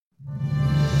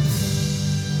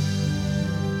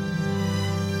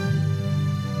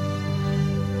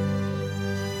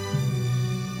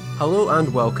Hello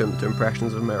and welcome to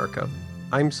Impressions of America.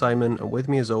 I'm Simon, and with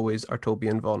me as always are Toby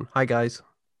and Vaughn. Hi guys.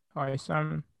 Hi,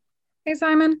 Simon. Hey,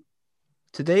 Simon.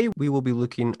 Today we will be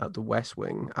looking at The West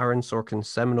Wing, Aaron Sorkin's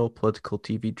seminal political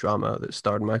TV drama that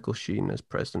starred Michael Sheen as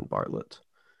President Bartlet.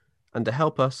 And to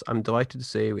help us, I'm delighted to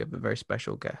say we have a very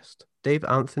special guest. Dave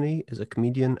Anthony is a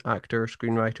comedian, actor,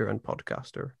 screenwriter, and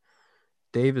podcaster.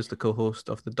 Dave is the co-host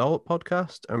of the Dollop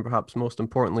podcast, and perhaps most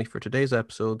importantly for today's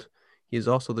episode, he is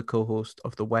also the co-host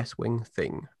of The West Wing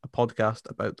Thing, a podcast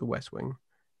about the West Wing.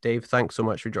 Dave, thanks so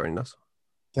much for joining us.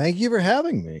 Thank you for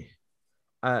having me.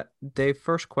 Dave,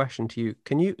 first question to you.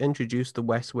 Can you introduce The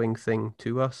West Wing Thing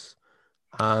to us?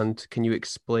 And can you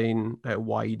explain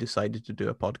why you decided to do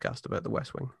a podcast about the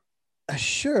West Wing?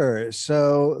 Sure.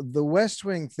 So the West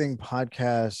Wing Thing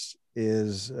podcast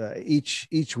is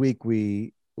each week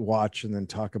we watch and then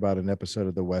talk about an episode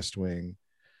of the West Wing.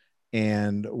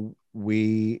 And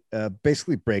we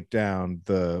basically break down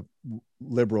the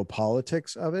liberal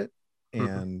politics of it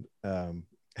and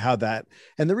how that,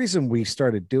 and the reason we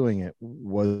started doing it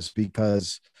was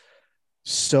because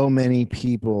so many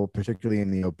people, particularly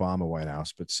in the Obama White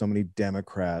House, but so many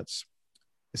Democrats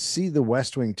see the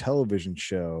West Wing television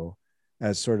show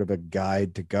as sort of a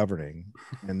guide to governing.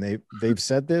 And they've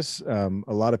said this. A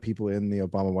lot of people in the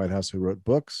Obama White House who wrote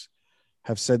books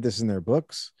have said this in their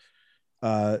books.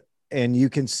 And you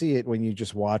can see it when you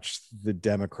just watch the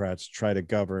Democrats try to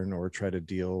govern or try to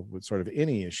deal with sort of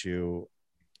any issue,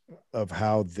 of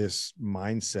how this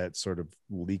mindset sort of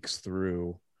leaks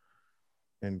through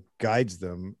and guides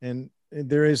them. And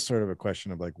there is sort of a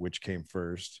question of like, which came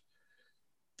first,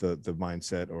 the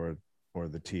mindset or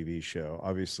the TV show.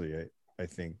 Obviously, I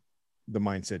think the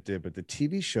mindset did, but the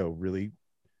TV show really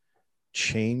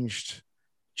changed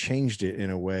it in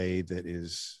a way that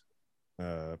is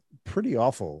pretty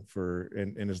awful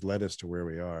and has led us to where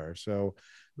we are. So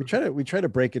we try to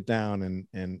break it down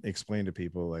and explain to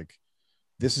people like,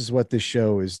 this is what this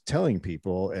show is telling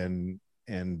people, and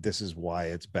this is why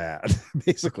it's bad,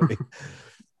 basically.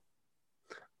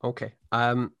 Okay.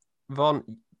 Vaughn,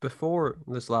 before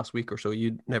this last week or so,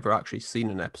 you'd never actually seen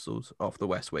an episode of The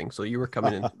West Wing, so you were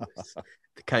coming in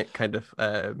kind of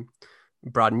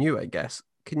brand new, I guess.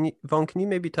 Vaughn, can you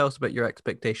maybe tell us about your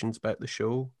expectations about the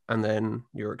show and then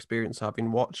your experience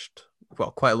having watched,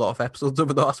 quite a lot of episodes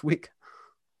over the last week?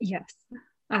 Yes.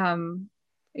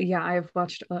 Yeah, I've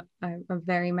watched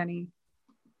very many.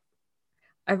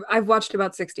 I've watched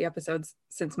about 60 episodes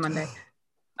since Monday.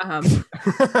 Oh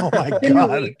my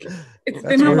God. It's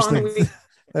been a long week.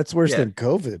 That's worse than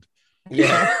COVID.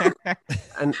 Yeah.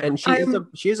 and she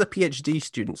is a PhD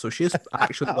student, so she has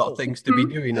actually got things to be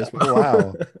doing as well.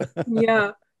 Wow.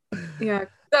 Yeah.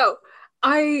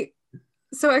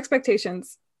 So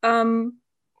expectations. I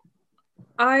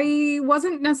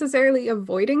wasn't necessarily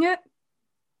avoiding it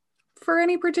for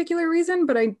any particular reason,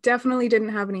 but I definitely didn't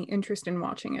have any interest in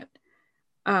watching it.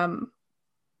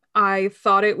 I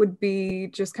thought it would be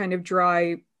just kind of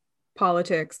dry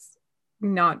politics,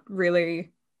 not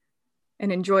really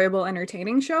an enjoyable,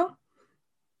 entertaining show.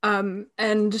 And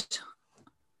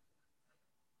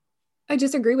I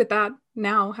disagree with that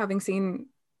now, having seen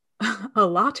a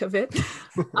lot of it,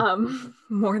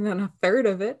 more than a third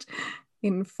of it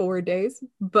in 4 days.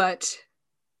 But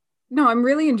no, I'm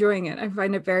really enjoying it. I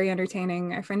find it very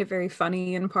entertaining. I find it very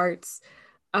funny in parts.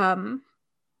 I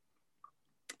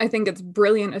think it's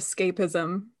brilliant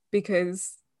escapism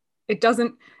because it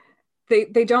doesn't,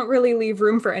 they don't really leave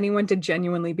room for anyone to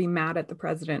genuinely be mad at the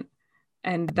president.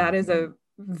 And that is a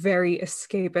very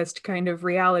escapist kind of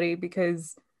reality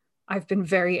because I've been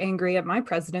very angry at my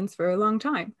presidents for a long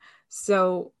time.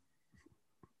 So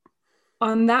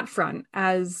on that front,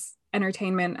 as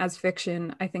entertainment, as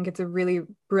fiction, I think it's a really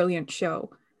brilliant show.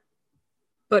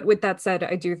 But with that said,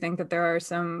 I do think that there are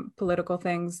some political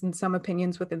things and some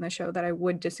opinions within the show that I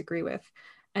would disagree with.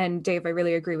 And Dave, I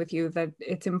really agree with you that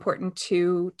it's important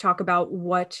to talk about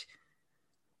what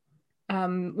are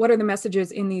the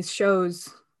messages in these shows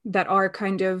that are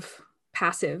kind of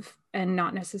passive and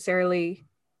not necessarily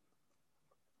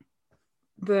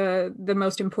the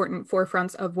most important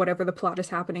forefronts of whatever the plot is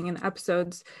happening in the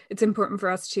episodes. It's important for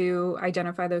us to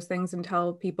identify those things and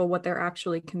tell people what they're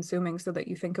actually consuming so that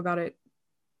you think about it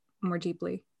more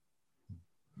deeply.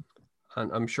 And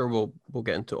I'm sure we'll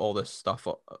get into all this stuff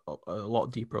a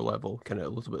lot deeper level kind of a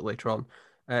little bit later on.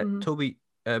 Toby,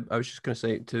 I was just going to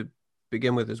say, to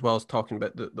begin with, as well as talking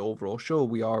about the overall show,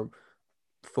 we are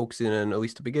focusing in, at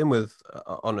least to begin with,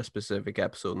 on a specific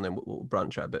episode, and then we'll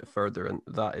branch out a bit further, and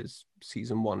that is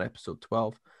season 1, episode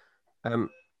 12.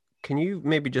 Can you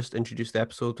maybe just introduce the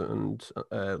episode and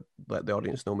let the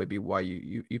audience know maybe why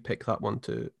you picked that one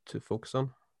to focus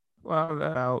on? Well,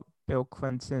 about Bill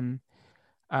Clinton,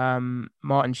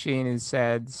 Martin Sheen has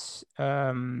said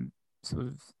sort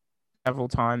of several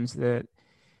times that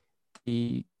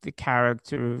the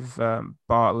character of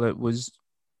Bartlett was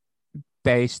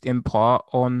based in part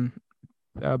on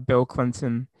Bill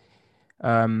Clinton.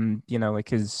 Like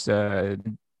his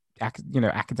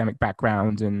academic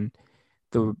background and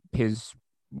his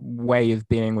way of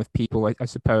being with people, I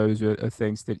suppose, are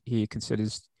things that he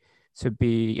considers to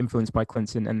be influenced by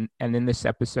Clinton. And in this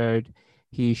episode,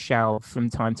 he shall, from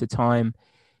time to time,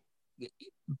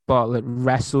 Bartlett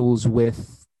wrestles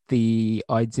with the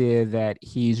idea that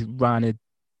he's run a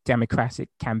Democratic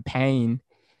campaign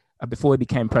before he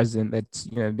became president that's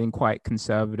been quite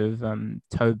conservative.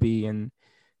 Toby and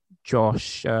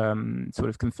Josh sort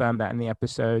of confirmed that in the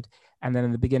episode. And then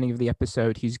in the beginning of the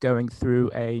episode, he's going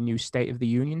through a new State of the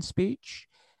Union speech.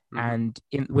 Mm-hmm. And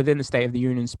within the State of the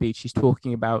Union speech, he's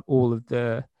talking about all of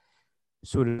the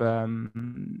sort of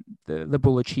the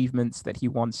liberal achievements that he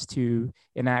wants to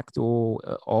enact or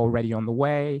already on the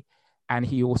way. And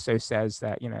he also says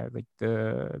that, like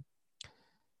the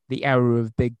era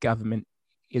of big government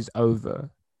is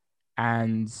over.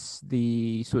 And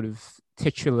the sort of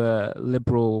titular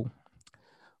liberal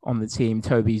on the team,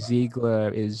 Toby Ziegler,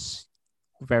 is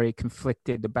very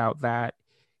conflicted about that.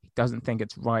 He doesn't think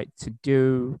it's right to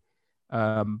do.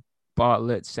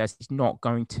 Bartlett says he's not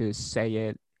going to say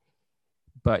it,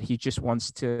 but he just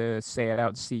wants to say it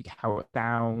out to see how it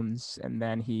sounds. And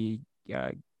then he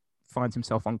finds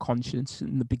himself unconscious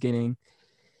in the beginning.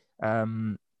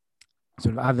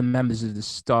 Sort of other members of the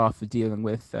staff are dealing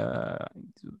with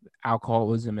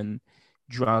alcoholism and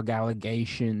drug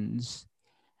allegations.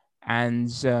 And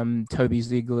Toby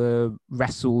Ziegler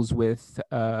wrestles with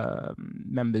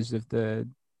members of the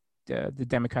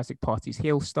Democratic Party's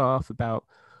Hill staff about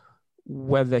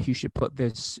whether he should put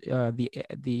this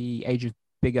the age of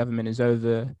big government is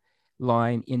over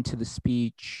line into the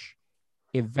speech.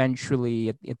 Eventually,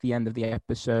 at the end of the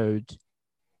episode,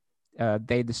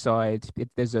 they decide if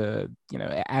there's a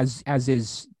as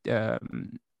is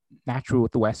natural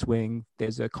with the West Wing,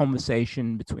 there's a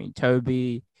conversation between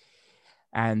Toby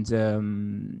and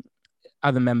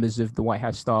other members of the White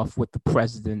House staff with the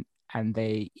president, and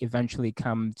they eventually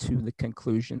come to the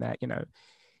conclusion that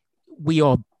we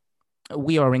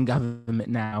are in government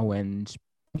now, and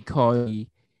because we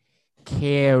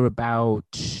care about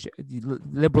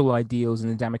liberal ideals in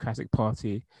the Democratic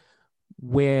Party,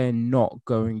 we're not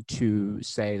going to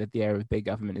say that the era of big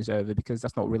government is over, because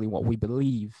that's not really what we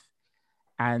believe.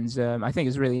 And I think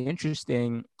it's really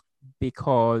interesting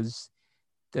because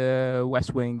the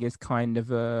West Wing is kind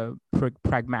of a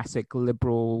pragmatic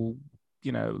liberal,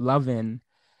 loving,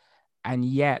 and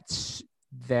yet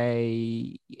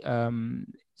they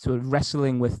sort of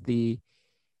wrestling with the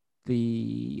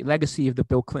legacy of the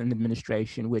Bill Clinton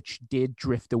administration, which did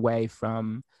drift away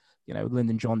from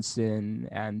Lyndon Johnson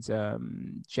and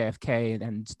JFK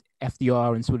and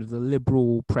FDR and sort of the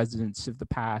liberal presidents of the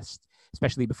past,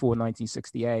 especially before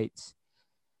 1968,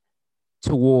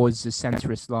 towards the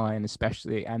centrist line,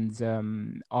 especially. And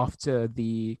after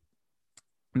the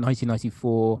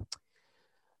 1994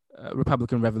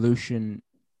 Republican Revolution,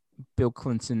 Bill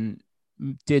Clinton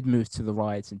did move to the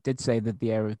right and did say that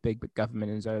the era of big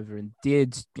government is over, and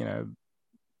did,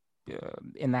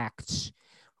 enact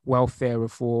welfare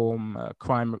reform,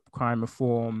 crime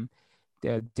reform,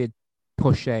 did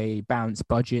push a balanced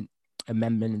budget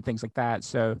amendment and things like that.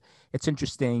 So it's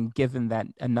interesting, given that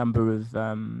a number of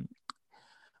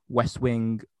West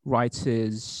Wing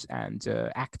writers and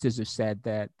actors have said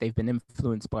that they've been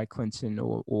influenced by Clinton,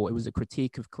 or it was a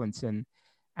critique of Clinton,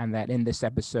 and that in this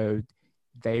episode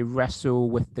they wrestle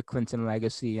with the Clinton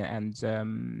legacy and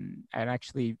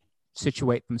actually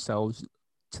situate themselves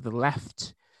to the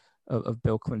left of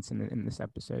Bill Clinton in this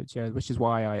episode. Yeah, which is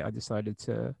why I decided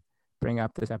to bring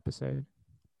up this episode.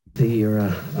 The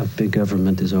era of big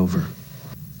government is over.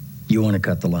 You want to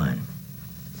cut the line?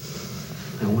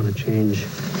 I want to change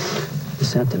the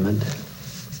sentiment.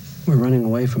 We're running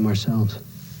away from ourselves.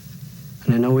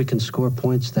 And I know we can score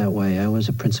points that way. I was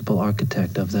a principal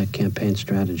architect of that campaign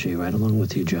strategy, right along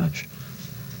with you, Judge.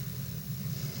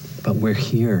 But we're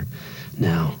here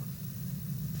now.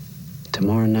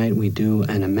 Tomorrow night we do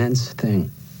an immense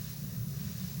thing.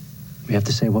 We have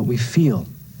to say what we feel.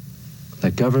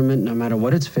 That government, no matter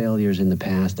what its failures in the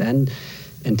past and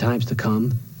in times to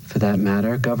come, for that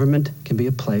matter, government can be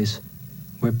a place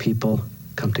where people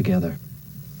come together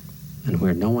and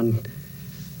where no one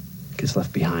gets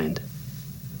left behind.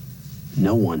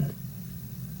 No one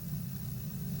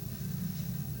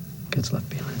gets left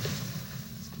behind.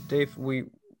 Dave, we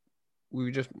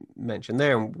just mentioned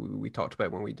there, and we talked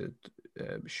about when we did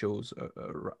shows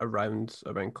around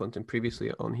Clinton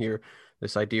previously on here.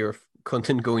 This idea of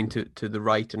Clinton going to the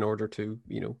right in order to,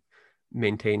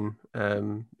 maintain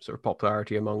sort of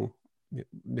popularity among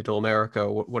Middle America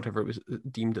or whatever it was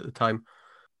deemed at the time.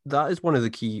 That is one of the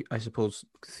key, I suppose,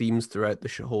 themes throughout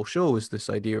the whole show, is this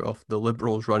idea of the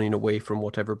liberals running away from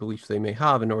whatever beliefs they may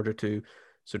have in order to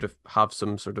sort of have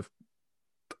some sort of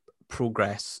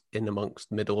progress in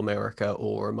amongst Middle America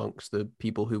or amongst the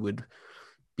people who would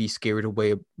be scared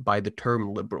away by the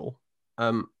term liberal.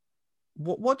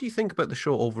 What do you think about the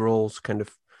show overall's kind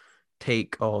of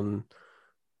take on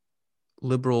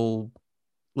liberals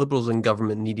in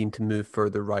government needing to move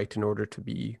further right in order to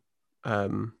be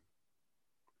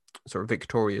sort of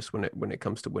victorious when it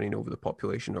comes to winning over the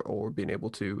population or being able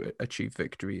to achieve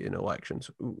victory in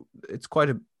elections? It's quite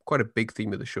a big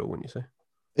theme of the show, wouldn't you say?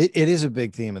 It is a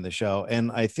big theme in the show,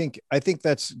 and I think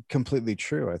that's completely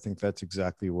true. I think that's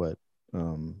exactly what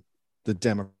the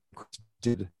Democrats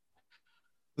did.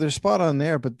 They're spot on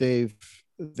there, but they've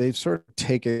sort of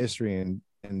taken history and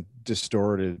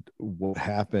distorted what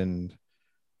happened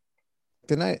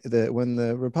the night that when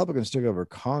the Republicans took over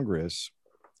Congress.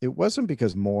 It wasn't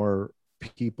because more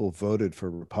people voted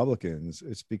for Republicans.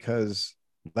 It's because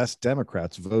less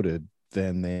Democrats voted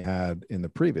than they had in the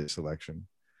previous election.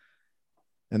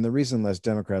 And the reason less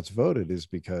Democrats voted is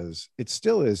because it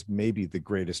still is maybe the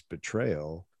greatest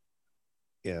betrayal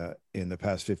in the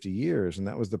past 50 years. And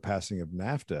that was the passing of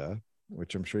NAFTA,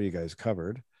 which I'm sure you guys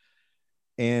covered.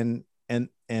 And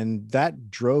that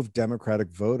drove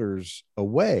Democratic voters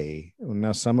away.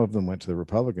 Now, some of them went to the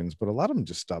Republicans, but a lot of them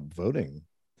just stopped voting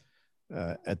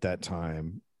at that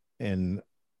time. And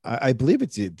I believe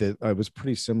that I was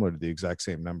pretty similar to the exact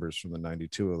same numbers from the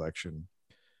 92 election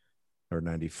or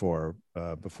 94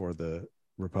 before the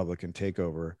Republican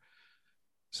takeover.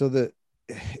 So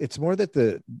it's more that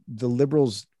the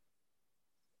liberals'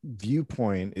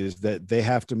 viewpoint is that they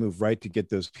have to move right to get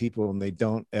those people, and they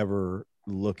don't ever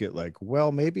look at like,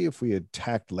 well, maybe if we had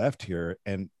tacked left here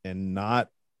and not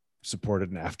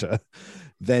supported NAFTA,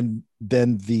 then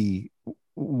the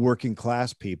working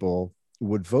class people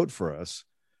would vote for us.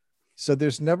 So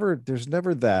there's never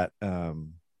that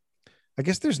I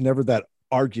guess there's never that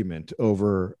argument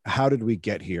over how did we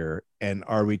get here and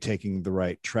are we taking the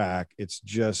right track. It's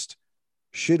just,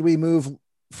 should we move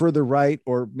further right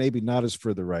or maybe not as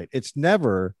further right? It's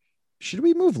never, should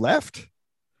we move left?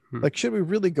 Like, should we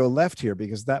really go left here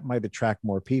because that might attract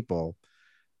more people?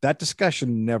 That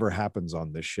discussion never happens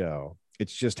on this show.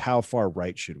 It's just how far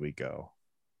right should we go?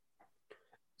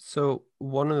 So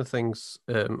one of the things,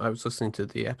 I was listening to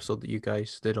the episode that you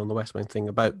guys did on the West Wing thing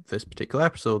about this particular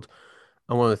episode,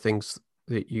 and one of the things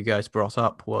that you guys brought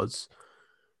up was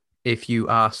if you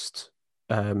asked,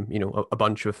 a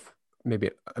bunch of maybe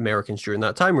Americans during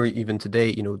that time or even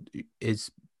today, is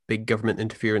big government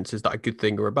interference, is that a good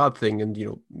thing or a bad thing? And,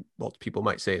 lots of people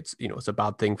might say it's a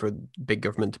bad thing for big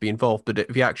government to be involved. But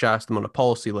if you actually ask them on a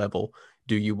policy level,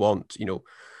 do you want,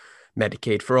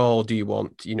 Medicaid for all? Do you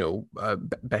want,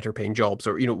 better paying jobs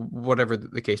or, whatever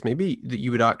the case may be, that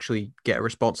you would actually get a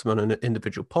response on an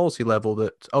individual policy level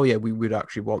that, oh yeah, we would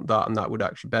actually want that and that would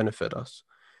actually benefit us.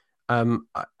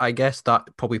 I guess that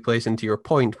probably plays into your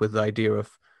point with the idea of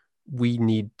we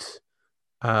need,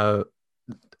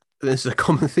 this is a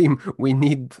common theme, we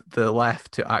need the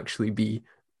left to actually be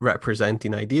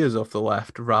representing ideas of the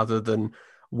left rather than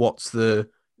what's the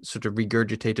sort of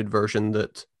regurgitated version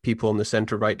that people on the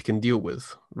center right can deal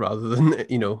with, rather than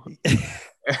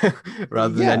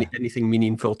rather than anything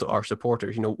meaningful to our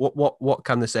supporters. What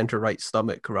can the center right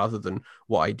stomach, rather than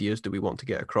what ideas do we want to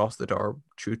get across that are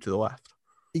true to the left?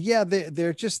 Yeah,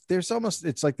 they're just, there's almost,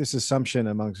 it's like this assumption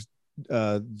amongst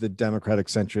the Democratic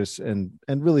centrists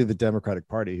and really the Democratic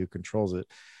Party who controls it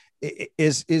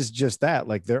is just that,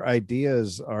 like, their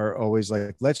ideas are always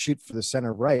like, let's shoot for the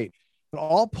center right. But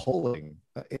all polling,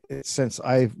 since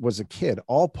I was a kid,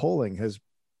 all polling has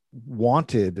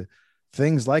wanted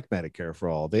things like Medicare for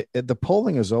all. The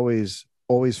polling is always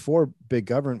for big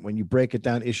government when you break it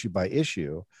down issue by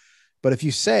issue. But if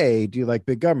you say, do you like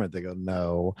big government? They go,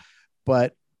 no.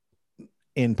 But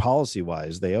in policy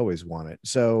wise, they always want it.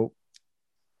 So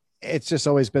it's just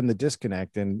always been the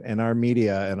disconnect, and our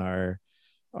media and our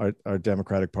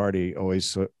Democratic Party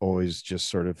always just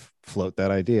sort of float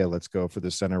that idea. Let's go for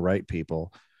the center right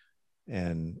people.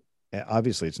 And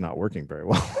obviously it's not working very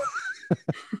well.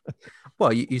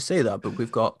 Well, you say that, but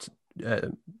we've got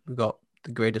the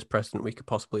greatest president we could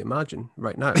possibly imagine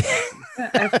right now.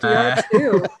 FDR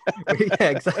too. Yeah,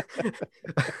 exactly.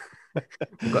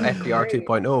 We've got FDR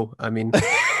 2.0. I mean,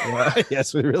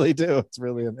 yes, we really do. It's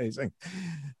really amazing.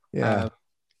 Yeah.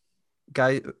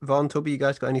 Guy, Vaughn, Toby, you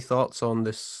guys got any thoughts on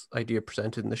this idea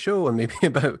presented in the show, and maybe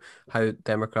about how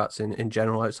Democrats in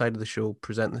general outside of the show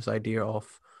present this idea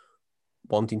of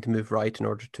wanting to move right in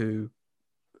order to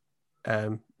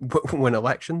win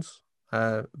elections?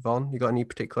 Vaughn, you got any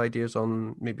particular ideas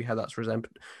on maybe how that's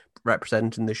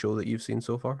represented in the show that you've seen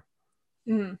so far?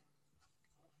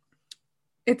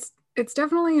 It's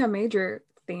definitely a major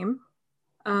theme.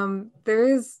 There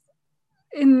is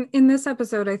in this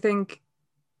episode, I think,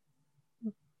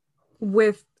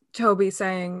 with Toby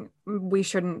saying we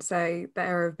shouldn't say the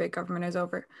era of big government is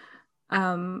over.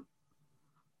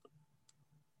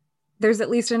 There's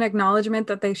at least an acknowledgement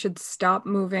that they should stop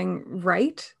moving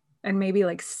right and maybe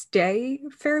like stay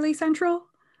fairly central.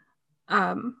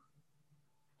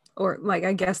 Or like,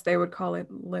 I guess they would call it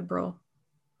liberal,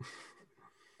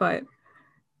 but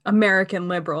American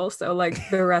liberal. So like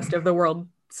the rest of the world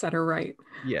center right.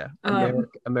 Yeah.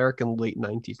 American late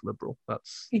 90s liberal.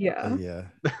 That's Yeah.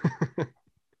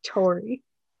 Tory.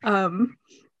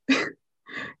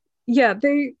 Yeah,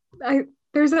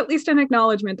 there's at least an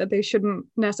acknowledgement that they shouldn't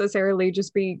necessarily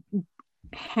just be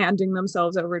handing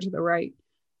themselves over to the right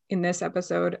in this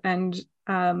episode. And if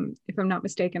I'm not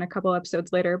mistaken, a couple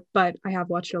episodes later, but I have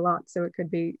watched a lot, so it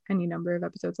could be any number of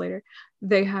episodes later,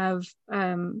 they have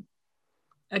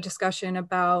a discussion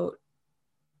about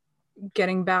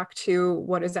getting back to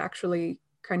what is actually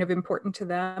kind of important to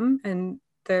them, and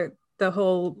the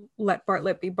whole let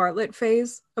Bartlet be Bartlet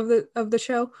phase of the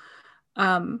show,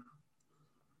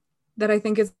 that I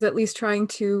think is at least trying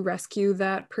to rescue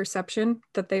that perception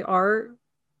that they are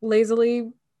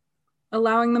lazily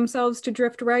allowing themselves to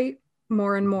drift right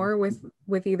more and more with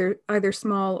either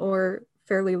small or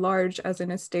fairly large, as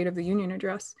in a State of the Union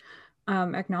address,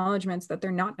 acknowledgements that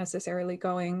they're not necessarily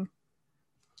going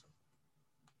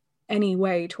any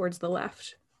way towards the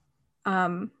left.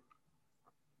 And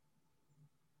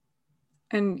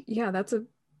yeah, that's a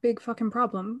big fucking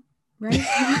problem, right?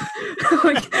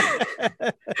 Like,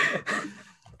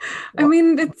 I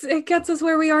mean, it gets us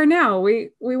where we are now. We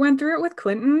went through it with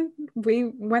Clinton.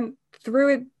 We went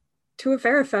through it to a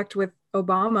fair effect with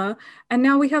Obama, and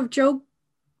now we have Joe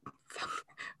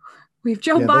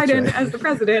Biden right. as the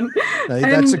president.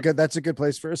 That's a good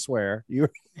place for a swear.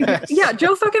 Yeah,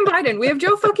 Joe fucking Biden. We have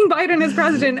Joe fucking Biden as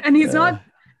president, and he's not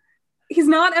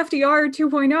FDR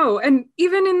 2.0. And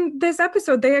even in this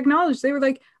episode, they acknowledged, they were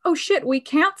like, oh shit, we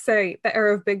can't say the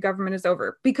era of big government is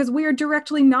over because we are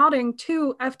directly nodding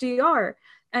to FDR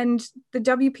and the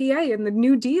WPA and the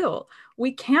New Deal.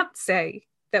 We can't say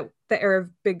that the era of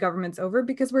big government's over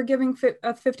because we're giving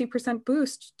a 50%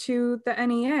 boost to the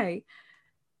NEA.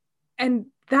 And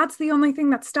that's the only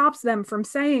thing that stops them from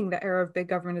saying the era of big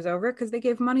government is over, because they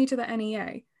gave money to the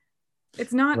NEA.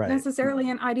 It's not necessarily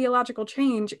an ideological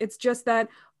change. It's just that,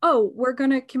 oh, we're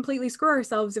going to completely screw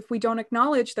ourselves if we don't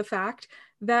acknowledge the fact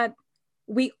that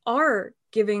we are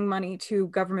giving money to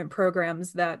government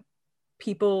programs that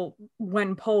people,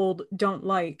 when polled, don't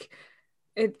like.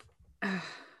 I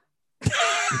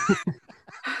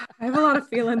have a lot of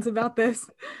feelings about this.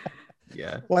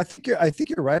 Yeah. Well, I think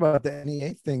you're right about the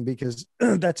NEA thing, because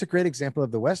that's a great example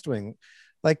of the West Wing.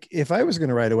 Like, if I was going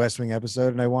to write a West Wing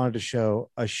episode and I wanted to show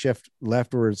a shift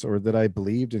leftwards, or that I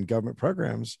believed in government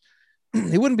programs,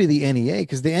 it wouldn't be the NEA,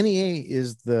 because the NEA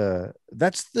is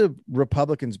that's the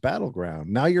Republicans' battleground.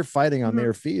 Now you're fighting on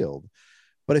their field.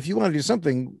 But if you want to do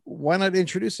something, why not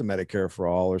introduce a Medicare for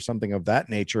all or something of that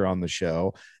nature on the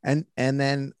show? And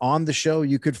then on the show,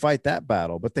 you could fight that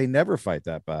battle, but they never fight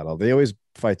that battle. They always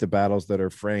fight the battles that are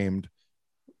framed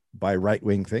by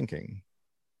right-wing thinking.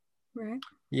 Right.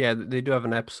 Yeah, they do have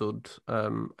an episode, I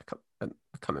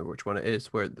can't remember which one it is,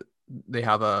 where they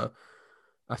have a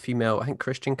female, I think,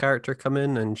 Christian character come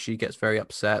in, and she gets very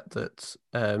upset that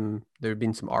there had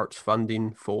been some arts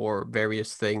funding for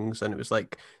various things, and it was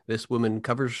like, this woman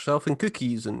covers herself in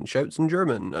cookies and shouts in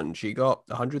German, and she got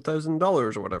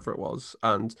 $100,000 or whatever it was.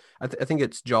 And I think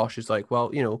it's Josh is like, well,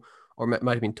 or it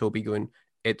might have been Toby going,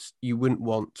 you wouldn't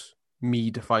want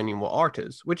me defining what art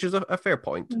is, which is a fair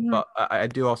point. Mm-hmm. But I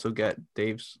do also get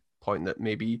Dave's point that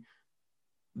maybe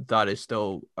that is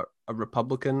still a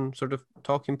Republican sort of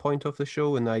talking point of the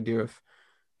show, and the idea of,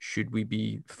 should we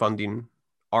be funding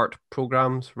art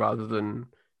programs rather than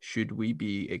should we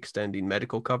be extending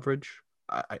medical coverage?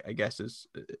 I guess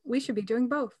we should be doing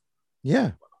both.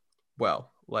 Yeah.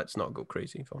 Well, let's not go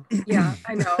crazy, Vaughn. Yeah,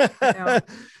 I know.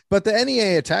 But the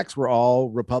NEA attacks were all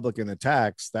Republican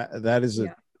attacks. That is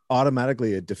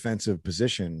automatically a defensive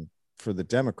position for the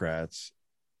Democrats,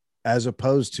 as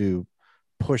opposed to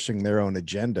pushing their own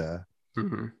agenda.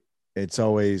 Mm-hmm. It's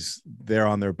always they're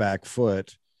on their back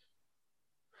foot,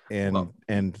 and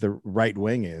the right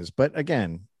wing is. But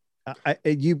again,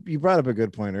 You brought up a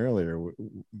good point earlier,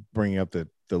 bringing up the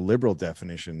liberal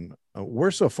definition.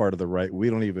 We're so far to the right, we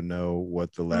don't even know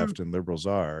what the left and liberals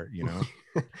are.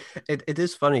 It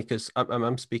is funny because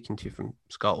I'm speaking to you from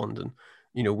Scotland, and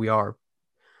we are.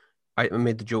 I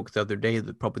made the joke the other day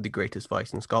that probably the greatest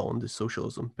vice in Scotland is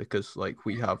socialism, because like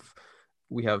we have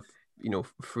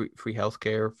free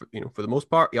healthcare, for the most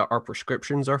part. Yeah, our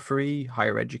prescriptions are free,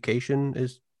 higher education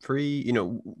is free.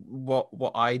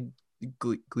 What I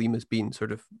gleam as being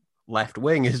sort of left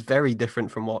wing is very different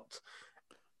from what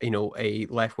a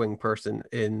left wing person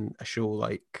in a show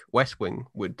like West Wing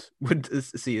would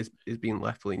see as being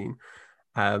left leaning.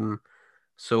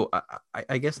 So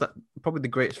I guess that probably the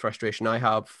greatest frustration I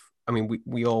have. I mean,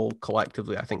 we all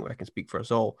collectively, I think I can speak for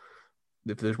us all,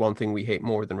 if there's one thing we hate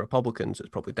more than Republicans, it's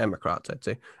probably Democrats, I'd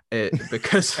say,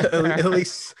 because at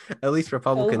least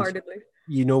Republicans, Wholeheartedly.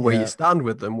 Where you stand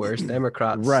with them, whereas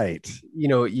Democrats, right?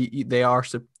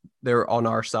 they're on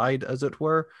our side, as it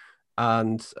were,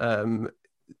 and the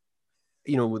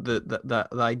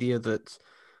idea that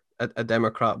a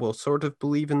Democrat will sort of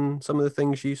believe in some of the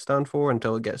things you stand for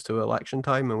until it gets to election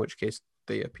time, in which case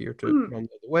they appear to run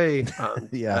the other way, and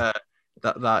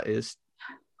that is.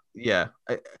 Yeah,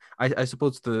 I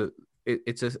suppose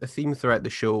it's a theme throughout the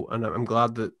show, and I'm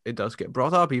glad that it does get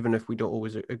brought up, even if we don't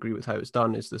always agree with how it's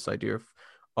done. Is this idea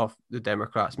of the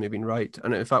Democrats moving right?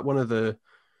 And in fact, one of the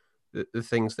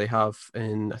things they have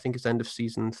in, I think it's end of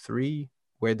season 3,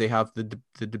 where they have the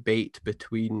debate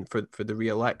between for the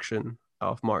re-election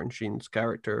of Martin Sheen's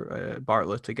character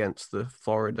Bartlett against the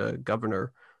Florida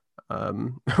governor.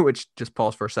 Which, just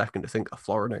pause for a second to think a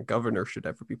Florida governor should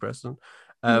ever be president.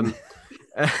 And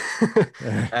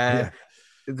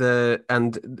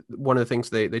one of the things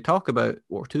they talk about,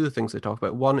 or two of the things they talk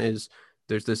about, one is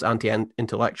there's this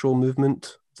anti-intellectual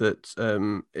movement that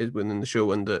is within the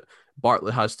show, and that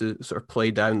Bartlett has to sort of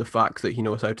play down the fact that he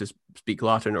knows how to speak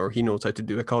Latin, or he knows how to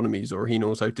do economies, or he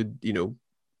knows how to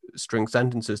string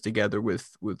sentences together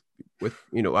with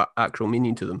actual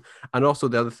meaning to them. And also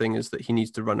the other thing is that he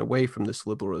needs to run away from this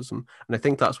liberalism, and I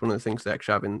think that's one of the things they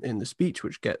actually have in the speech,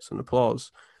 which gets an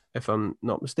applause, if I'm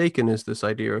not mistaken, is this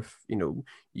idea of you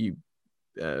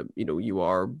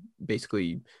are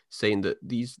basically saying that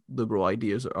these liberal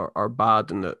ideas are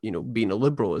bad, and that being a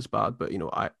liberal is bad, but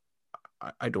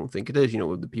I don't think it is.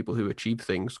 The people who achieve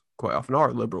things quite often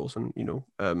are liberals, and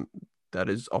that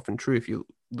is often true if you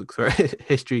look through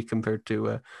history compared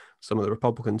to some of the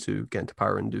Republicans who get into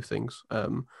power and do things.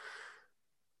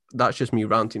 That's just me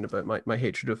ranting about my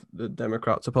hatred of the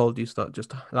Democrats. Apologies,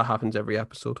 that happens every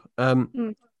episode.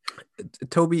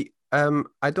 Toby,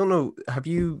 I don't know, have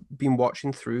you been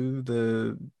watching through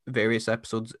the various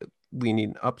episodes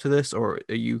leading up to this, or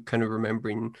are you kind of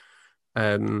remembering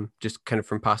just kind of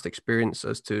from past experience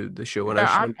as to the show? And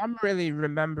I'm really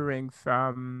remembering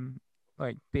from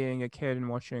like being a kid and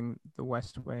watching The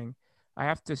West Wing. I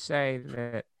have to say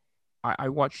that I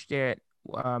watched it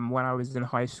when I was in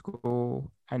high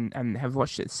school, and have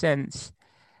watched it since.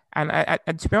 And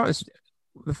to be honest,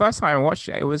 the first time I watched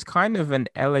it, it was kind of an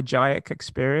elegiac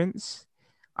experience.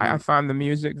 I found the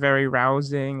music very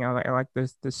rousing. I like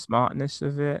the smartness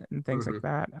of it and things like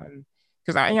that.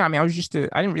 Because I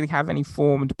didn't really have any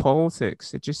formed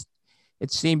politics.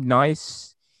 It seemed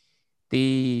nice.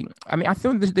 I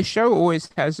feel the show always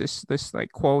has this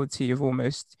like quality of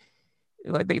almost,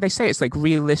 like they say it's like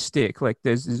realistic, like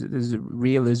there's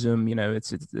realism, it's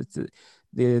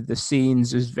the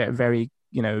scenes is very, very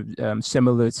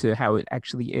similar to how it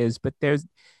actually is, but there's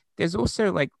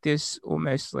also like this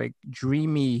almost like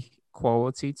dreamy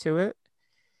quality to it.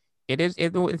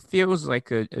 It feels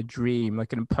like a dream,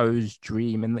 like an imposed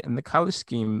dream, and the color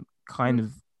scheme kind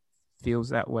of feels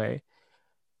that way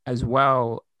as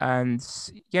well. And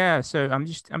yeah, so I'm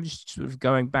just sort of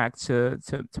going back to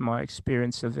my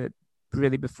experience of it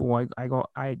really before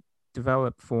I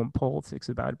developed form politics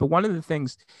about it. But one of the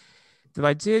things that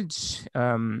I did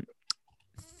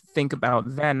think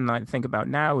about then, and I think about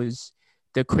now, is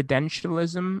the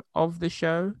credentialism of the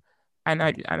show, and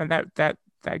that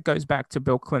goes back to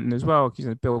Bill Clinton as well,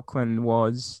 because Bill Clinton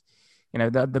was,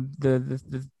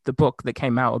 the book that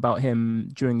came out about him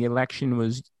during the election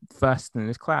was first in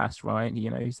his class, right?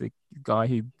 He's the guy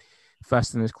who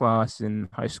first in his class in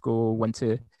high school, went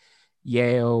to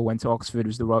Yale, went to Oxford,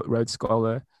 was the Rhodes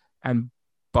Scholar, and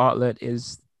Bartlett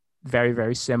is very,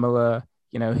 very similar.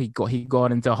 He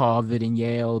got into Harvard and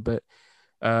Yale, but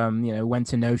went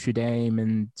to Notre Dame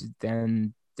and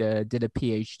then did a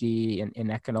PhD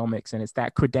in economics, and it's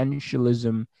that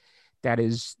credentialism that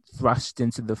is thrust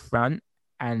into the front.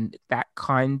 And that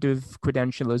kind of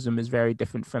credentialism is very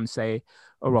different from, say,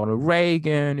 a Ronald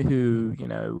Reagan, who, you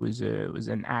know, was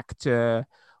an actor,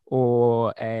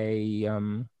 or a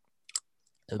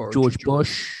Or George just-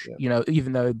 Bush. yeah. You know,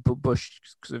 even though Bush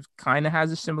sort of kind of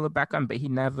has a similar background, but he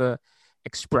never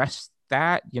expressed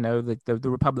that. You know, the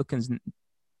Republicans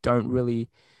don't really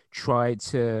try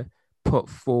to put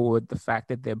forward the fact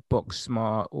that they're book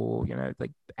smart, or, you know,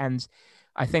 like, and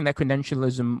I think that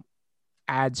credentialism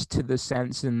adds to the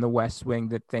sense in the West Wing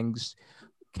that things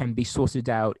can be sorted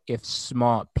out if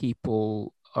smart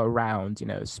people are around, you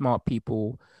know, smart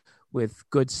people with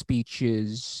good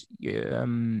speeches.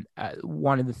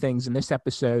 One of the things in this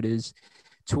episode is,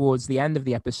 towards the end of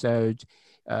the episode,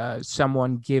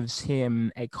 someone gives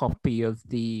him a copy of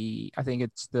I think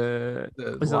it's the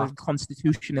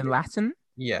Constitution in Latin.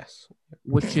 Yes.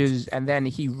 Which is, and then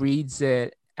he reads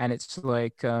it, and it's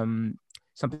like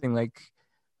something like,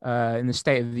 in the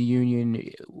State of the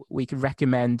Union, we could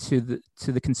recommend to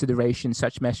the consideration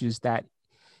such measures that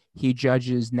he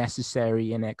judges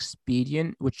necessary and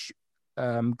expedient, which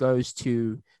goes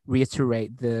to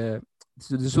reiterate the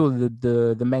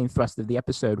main thrust of the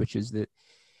episode, which is that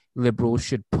liberals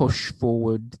should push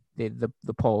forward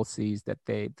the policies that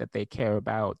they care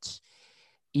about,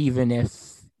 even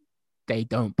if they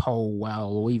don't poll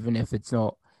well, or even if it's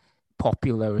not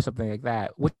popular or something like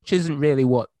that, which isn't really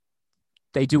what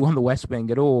they do on the West Wing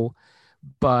at all.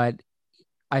 But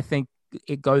I think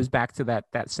it goes back to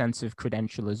that sense of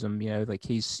credentialism. You know, like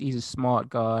he's a smart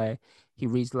guy. He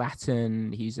reads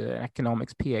Latin. He's an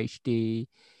economics PhD.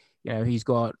 You know, he's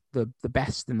got the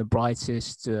best and the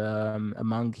brightest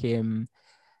among him,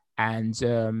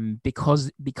 and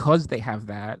because they have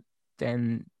that,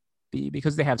 then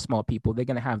because they have smart people, they're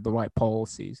going to have the right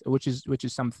policies, which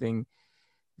is something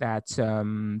that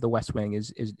the West Wing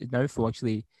is known for.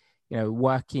 Actually, you know,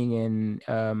 working in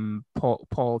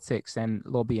politics and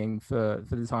lobbying for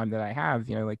the time that I have,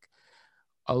 you know, like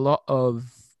a lot of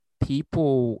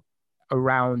people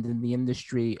around in the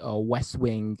industry are West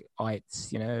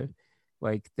Wingites. You know,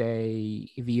 like they've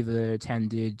either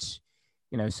attended,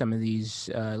 you know, some of these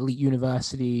elite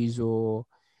universities, or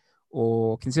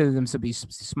consider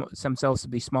themselves to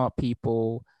be smart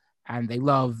people, and they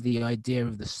love the idea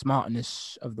of the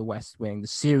smartness of the West Wing, the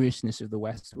seriousness of the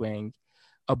West Wing,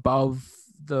 above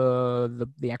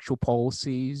the actual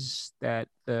policies that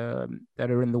are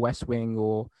in the West Wing,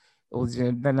 or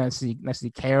don't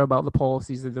necessarily care about the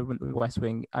policies of the West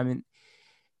Wing. I mean,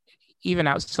 even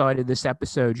outside of this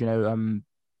episode, you know,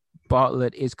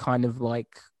 Bartlet is kind of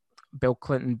like Bill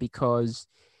Clinton, because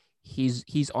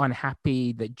he's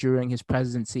unhappy that during his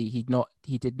presidency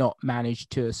he did not manage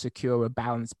to secure a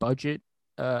balanced budget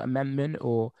amendment,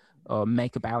 or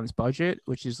make a balanced budget,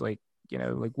 which is like, you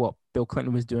know, like what Bill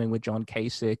Clinton was doing with John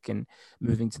Kasich and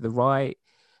moving to the right.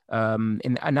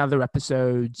 In another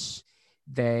episodes,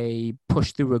 they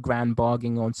pushed through a grand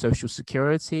bargain on Social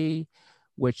Security,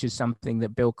 which is something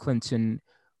that Bill Clinton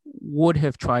would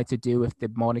have tried to do if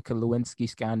the Monica Lewinsky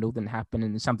scandal didn't happen,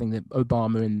 and something that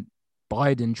Obama and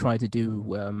Biden tried to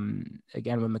do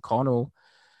again with McConnell,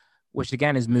 which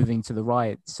again is moving to the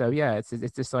right. So yeah, it's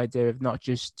this idea of not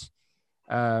just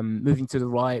moving to the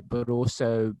right, but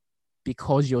also,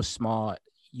 because you're smart,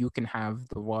 you can have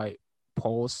the right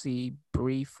policy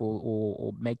brief,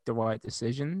 or make the right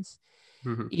decisions.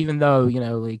 Mm-hmm. Even though, you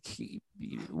know, like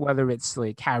whether it's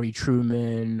like Harry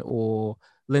Truman or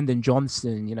Lyndon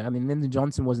Johnson, you know, I mean, Lyndon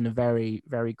Johnson wasn't a very,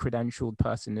 very credentialed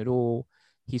person at all.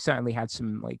 He certainly had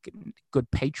some like good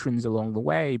patrons along the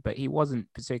way, but he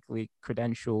wasn't particularly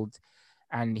credentialed.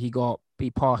 And he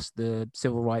passed the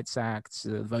Civil Rights Act,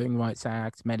 the Voting Rights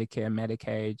Act, Medicare,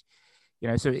 Medicaid, you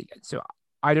know, so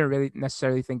I don't really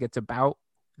necessarily think it's about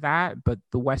that, but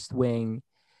the West Wing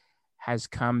has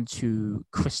come to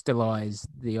crystallize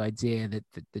the idea that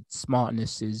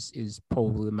smartness is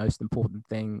probably the most important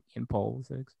thing in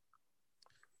politics.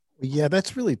 Yeah,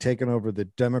 that's really taken over the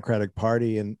Democratic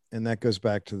Party, and that goes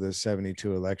back to the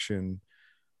 72 election.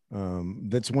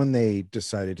 That's when they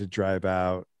decided to drive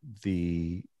out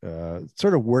the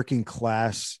sort of working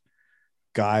class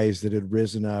guys that had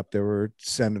risen up. There were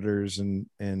senators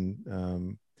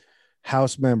and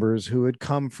House members who had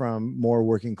come from more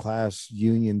working class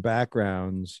union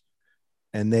backgrounds,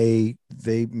 and they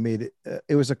made it.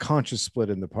 It was a conscious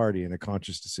split in the party and a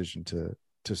conscious decision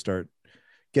to start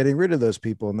getting rid of those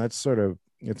people. And that's sort of,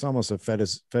 it's almost a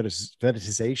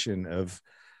fetishization of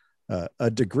a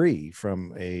degree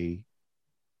from a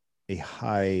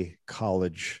high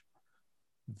college,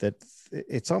 that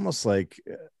it's almost like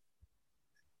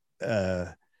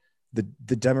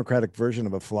the Democratic version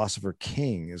of a philosopher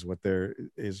king is what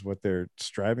they're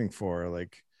striving for.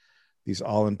 Like these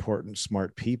all important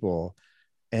smart people,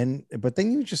 but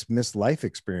then you just miss life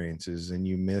experiences, and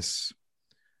you miss,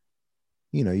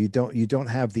 you don't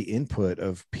have the input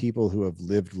of people who have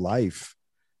lived life.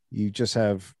 You just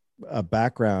have a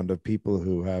background of people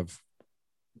who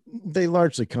they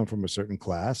largely come from a certain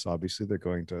class. Obviously they're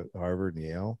going to Harvard and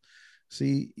Yale. So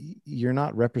you're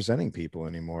not representing people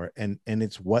anymore. And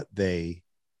it's what they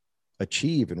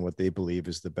achieve and what they believe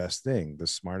is the best thing, the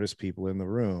smartest people in the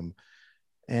room.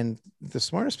 And the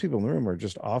smartest people in the room are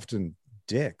just often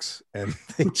dicks, and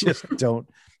they just don't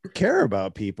care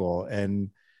about people. And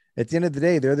at the end of the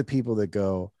day, they're the people that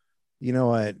go, you know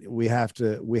what, we have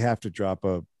to drop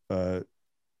a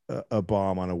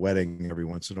bomb on a wedding every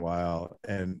once in a while.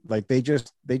 And like, they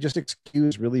just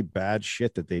excuse really bad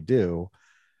shit that they do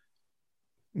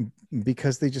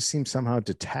because they just seem somehow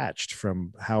detached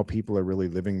from how people are really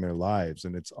living their lives.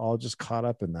 And it's all just caught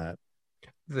up in that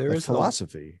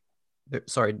philosophy.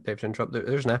 Sorry, Dave, to interrupt.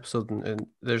 There's an episode, and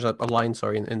there's a line,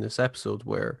 sorry, in this episode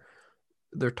where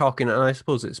they're talking, and I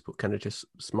suppose it's kind of just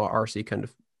smart RC kind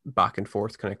of back and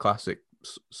forth, kind of classic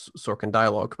Sorkin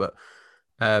dialogue, but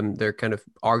they're kind of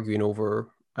arguing over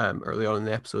early on in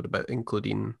the episode about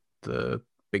including the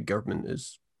big government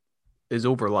is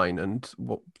overline, and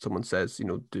what someone says,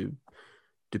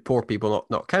 do poor people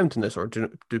not count in this, or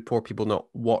do poor people not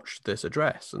watch this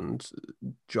address? And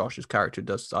Josh's character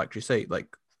does actually say,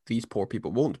 like, these poor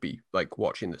people won't be like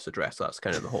watching this address. That's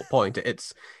kind of the whole point.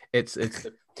 It's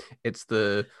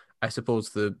the, I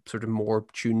suppose, the sort of more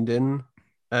tuned in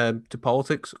to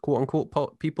politics, quote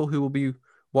unquote, people who will be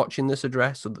watching this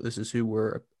address. So that this is who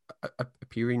we're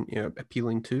appealing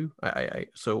to.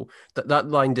 So that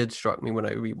line did struck me when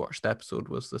I rewatched the episode,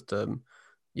 was that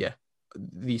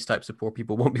these types of poor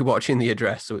people won't be watching the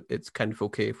address, so it's kind of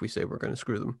okay if we say we're going to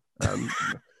screw them.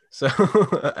 So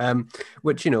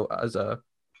which, as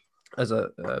a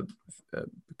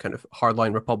kind of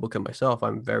hardline Republican myself,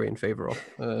 I'm very in favor of.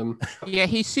 Yeah,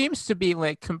 he seems to be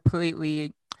like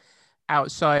completely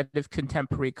outside of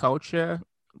contemporary culture.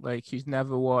 Like, he's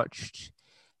never watched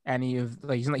any of,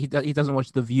 like, he doesn't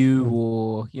watch The View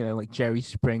or like Jerry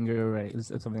Springer or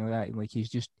something like that. Like,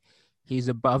 he's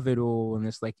above it all in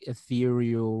this like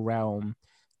ethereal realm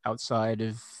outside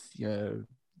of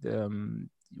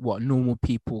what normal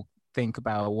people think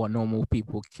about, what normal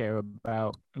people care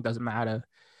about. It doesn't matter.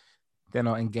 They're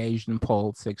not engaged in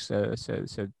politics, so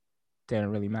they don't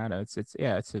really matter.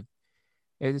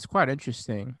 It's quite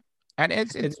interesting, and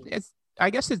it's I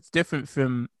guess it's different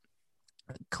from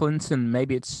Clinton.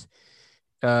 Maybe it's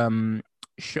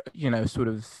sort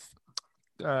of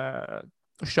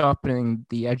sharpening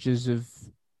the edges of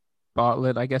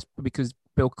Bartlett, I guess, because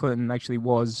Bill Clinton actually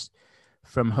was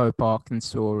from Hope,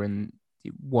 Arkansas, and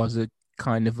it was a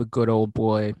kind of a good old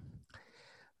boy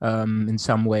in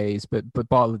some ways, but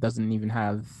Bartlett doesn't even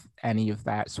have any of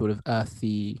that sort of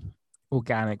earthy,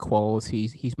 organic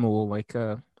qualities. He's more like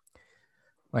a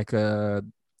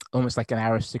almost like an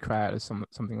aristocrat or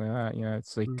something like that.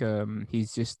 It's like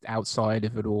he's just outside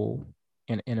of it all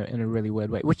in a really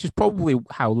weird way, which is probably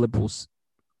how liberals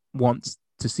want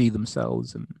to see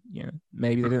themselves. And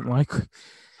maybe they didn't like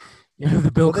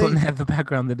the Bill Clinton had the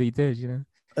background that he did.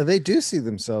 They do see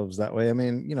themselves that way. I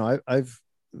mean,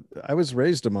 I was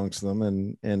raised amongst them,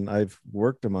 and I've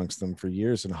worked amongst them for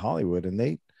years in Hollywood, and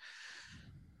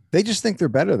they just think they're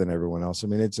better than everyone else. I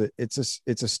mean, it's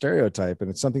a stereotype, and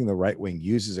it's something the right wing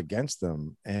uses against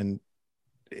them, and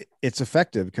it's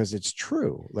effective because it's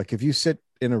true. Like, if you sit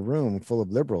in a room full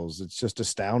of liberals, it's just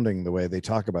astounding the way they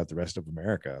talk about the rest of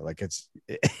America. Like,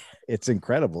 it's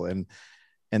incredible, and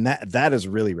that is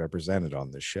really represented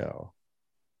on this show.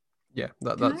 Yeah,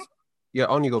 that's yeah.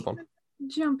 On you go, Bon.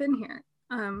 Jump in here.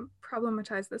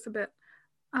 Problematize this a bit.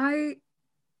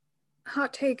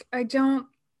 Hot take. I don't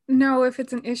know if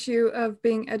it's an issue of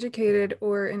being educated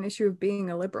or an issue of being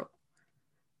a liberal,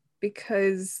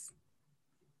 because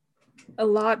a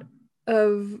lot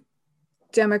of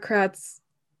Democrats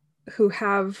who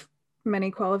have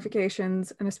many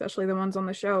qualifications, and especially the ones on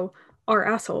the show, are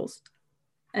assholes,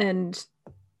 and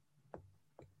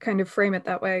kind of frame it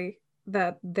that way,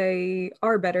 that they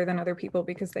are better than other people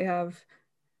because they have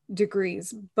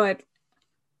degrees. But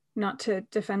not to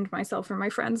defend myself or my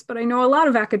friends, but I know a lot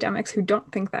of academics who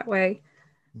don't think that way,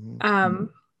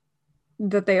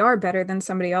 that they are better than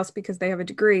somebody else because they have a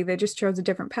degree. They just chose a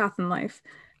different path in life.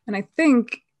 And I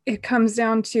think it comes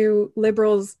down to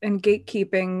liberals and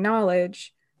gatekeeping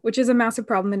knowledge, which is a massive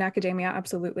problem in academia,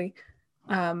 absolutely.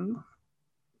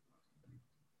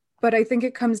 But I think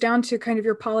it comes down to kind of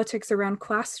your politics around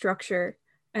class structure,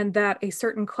 and that a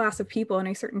certain class of people and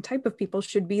a certain type of people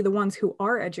should be the ones who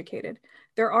are educated.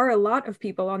 There are a lot of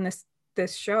people on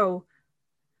this show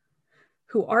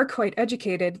who are quite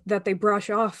educated that they brush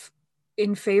off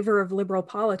in favor of liberal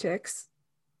politics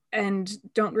and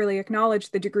don't really acknowledge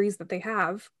the degrees that they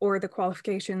have or the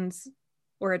qualifications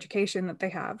or education that they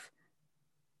have.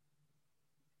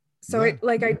 So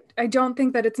Yeah. I don't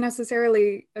think that it's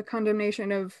necessarily a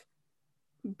condemnation of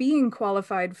being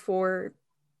qualified for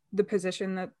the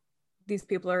position that these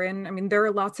people are in. I mean, there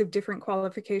are lots of different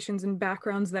qualifications and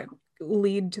backgrounds that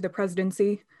lead to the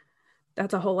presidency.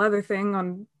 That's a whole other thing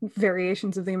on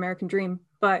variations of the American dream.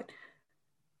 But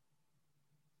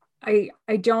I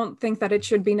don't think that it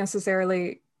should be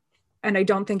necessarily, and I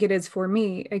don't think it is for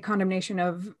me, a condemnation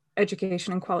of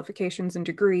education and qualifications and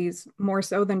degrees, more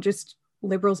so than just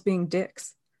liberals being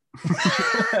dicks.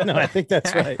 No, I think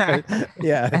that's right.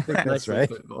 Yeah, I think that's right.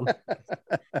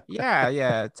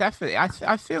 Yeah, definitely.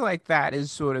 I feel like that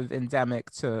is sort of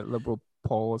endemic to liberal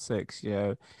politics.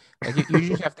 Like you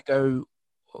just have to go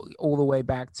all the way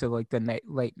back to like the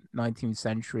late 19th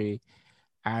century,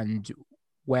 and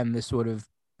when the sort of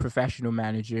professional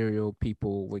managerial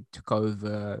people like took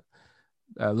over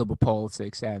liberal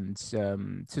politics and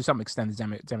to some extent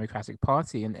the Democratic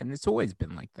Party, and it's always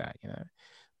been like that.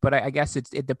 But I guess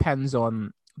it depends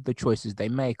on the choices they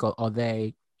make. Are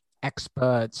they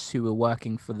experts who are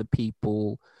working for the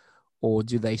people, or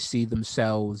do they see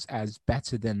themselves as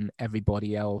better than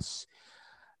everybody else,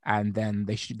 and then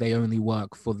they only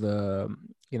work for the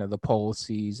the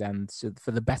policies and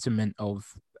for the betterment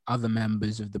of other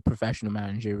members of the professional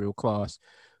managerial class,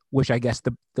 which I guess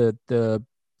the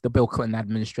Bill Clinton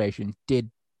administration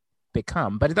did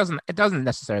become. But it doesn't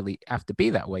necessarily have to be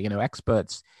that way.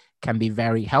 Experts can be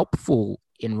very helpful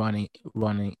in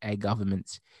running a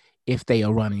government if they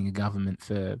are running a government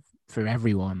for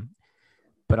everyone.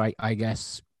 But I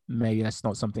guess maybe that's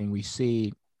not something we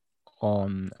see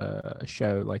on a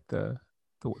show like the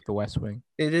West Wing.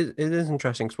 It is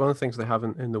interesting because one of the things they have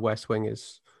in the West Wing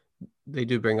is they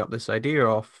do bring up this idea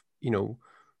of,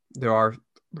 there are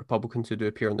Republicans who do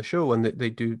appear on the show, and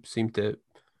they do seem to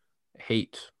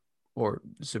hate or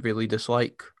severely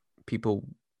dislike people,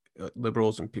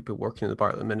 liberals and people working in the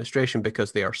Bartlett administration,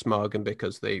 because they are smug and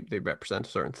because they represent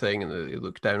a certain thing and they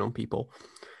look down on people.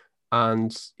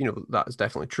 And, that is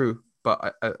definitely true.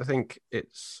 But I think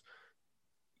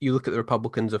you look at the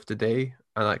Republicans of today,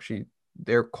 and actually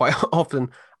they're quite often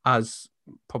as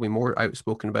probably more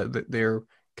outspoken about their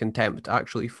contempt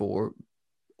actually for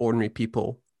ordinary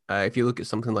people. If you look at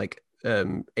something like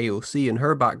AOC and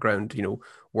her background,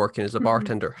 working as a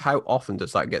bartender, how often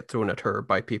does that get thrown at her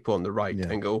by people on the right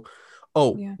and go,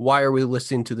 why are we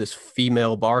listening to this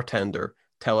female bartender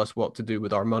tell us what to do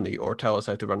with our money or tell us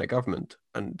how to run a government?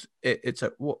 And it's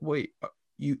a, wait,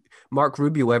 Mark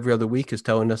Rubio every other week is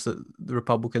telling us that the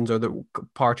Republicans are the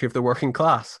party of the working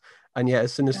class. And yet,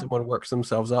 as soon as someone works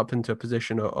themselves up into a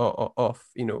position of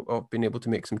being able to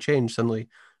make some change, suddenly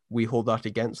we hold that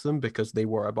against them because they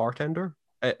were a bartender.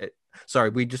 Sorry,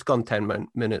 we just gone 10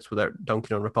 minutes without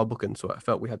dunking on Republicans, so I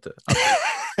felt we had to.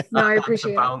 No, I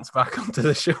appreciate bounce back onto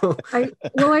the show.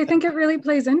 I think it really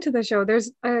plays into the show.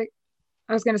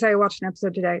 I was going to say I watched an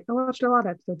episode today. I watched a lot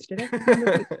of episodes today.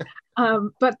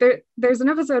 But there's an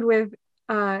episode with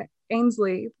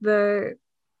Ainsley, the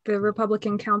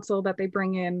Republican counsel that they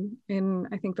bring in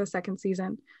I think the second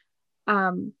season,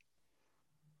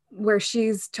 where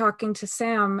she's talking to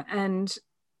Sam and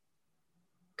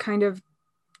kind of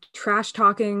trash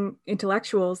talking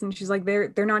intellectuals, and she's like,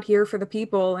 they're not here for the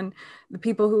people, and the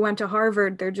people who went to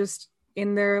Harvard, they're just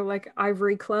in their like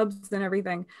ivory clubs and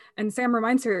everything. And Sam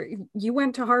reminds her, you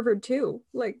went to Harvard too,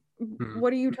 like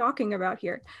what are you talking about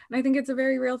here? And I think it's a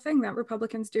very real thing that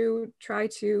Republicans do try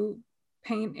to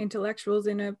paint intellectuals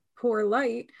in a poor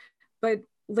light, but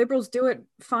liberals do it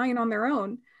fine on their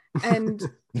own. And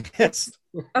yes,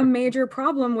 a major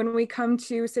problem when we come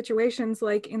to situations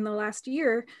like in the last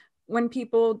year, when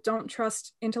people don't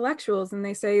trust intellectuals and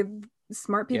they say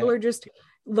smart people are just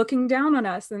looking down on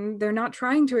us and they're not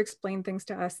trying to explain things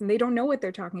to us and they don't know what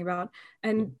they're talking about.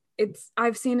 And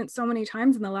I've seen it so many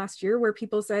times in the last year where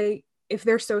people say, if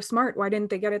they're so smart, why didn't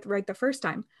they get it right the first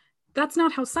time? That's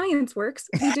not how science works.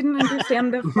 We didn't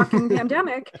understand the fucking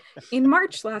pandemic in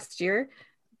March last year.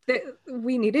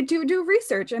 We needed to do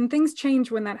research, and things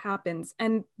change when that happens.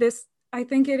 And this, I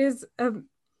think it is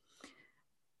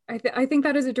I think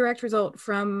that is a direct result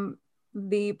from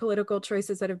the political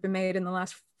choices that have been made in the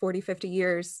last 40, 50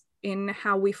 years in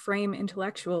how we frame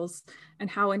intellectuals and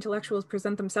how intellectuals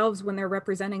present themselves when they're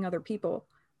representing other people.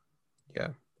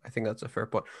 Yeah, I think that's a fair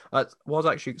point. That was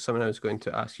actually something I was going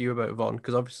to ask you about, Yvonne,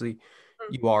 because obviously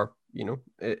you are,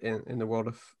 in the world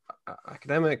of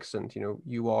academics, and,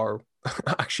 you are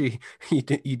actually, you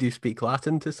do speak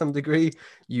Latin to some degree.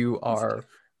 You are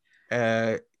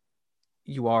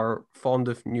you are fond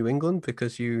of New England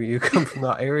because you come from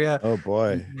that area. Oh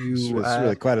boy, You it's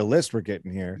really quite a list we're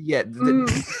getting here. Yeah,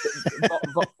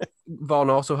 Vaughn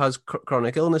also has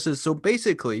chronic illnesses. So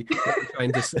basically, what I'm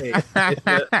trying to say is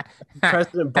that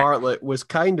President Bartlet was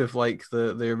kind of like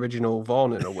the original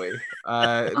Vaughn in a way.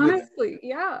 Honestly,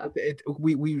 yeah.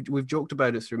 We've joked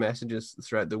about it through messages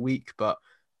throughout the week, but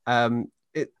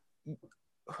it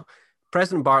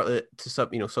President Bartlet, to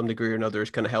some degree or another, is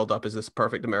kind of held up as this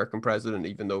perfect American president,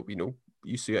 even though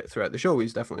you see it throughout the show,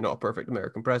 he's definitely not a perfect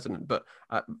American president. But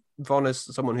Vaughn is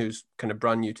someone who's kind of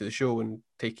brand new to the show and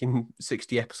taking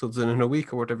 60 episodes in a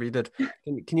week or whatever you did.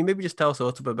 Can you maybe just tell us a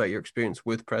little bit about your experience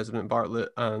with President Bartlet?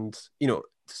 And to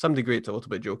some degree, it's a little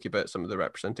bit jokey about some of the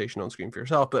representation on screen for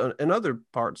yourself, but in other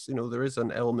parts, there is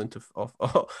an element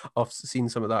of seeing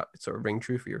some of that sort of ring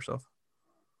true for yourself.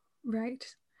 Right.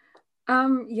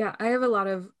 Yeah, I have a lot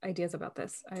of ideas about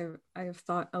this. I have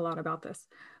thought a lot about this.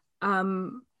 How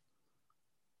do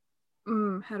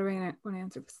I want to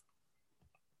answer this?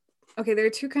 Okay, there are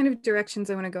two kind of directions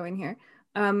I want to go in here.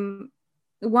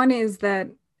 One is that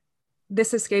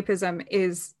this escapism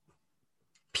is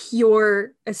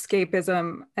pure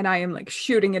escapism, and I am like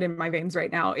shooting it in my veins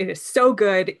right now. It is so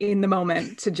good in the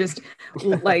moment to just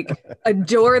like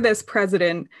adore this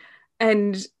president.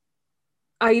 And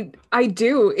I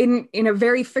do in a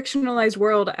very fictionalized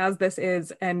world as this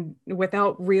is, and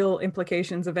without real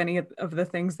implications of any of the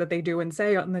things that they do and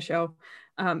say on the show.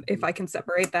 If I can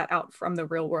separate that out from the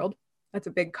real world, that's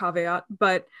a big caveat.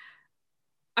 But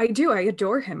I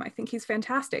adore him. I think he's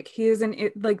fantastic. He is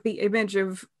like the image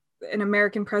of an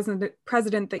American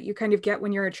president that you kind of get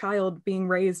when you're a child being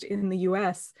raised in the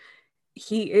US.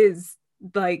 He is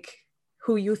like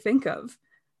who you think of.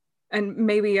 And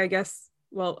maybe, I guess,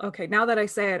 well, okay, now that I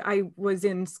say it, I was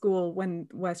in school when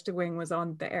West Wing was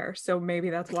on the air, so maybe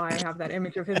that's why I have that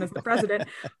image of him as the president.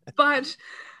 But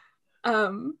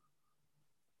I'll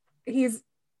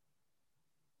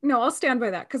stand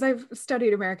by that because I've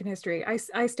studied American history.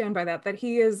 I stand by that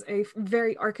he is a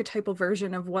very archetypal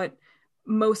version of what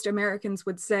most Americans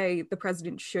would say the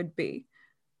president should be.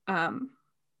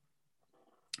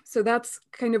 So that's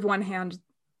kind of one hand.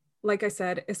 Like I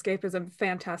said, escapism,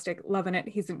 fantastic, loving it.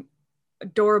 He's an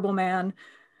adorable man.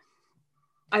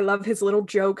 I love his little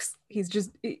jokes.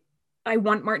 I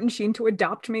want Martin Sheen to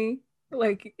adopt me.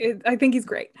 I think he's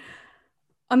great.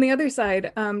 On the other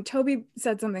side, Toby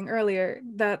said something earlier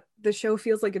that the show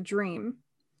feels like a dream.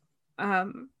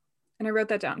 And I wrote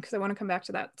that down because I want to come back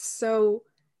to that. So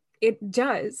it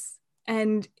does.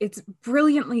 And it's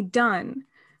brilliantly done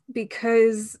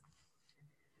because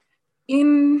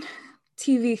in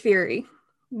TV theory,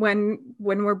 when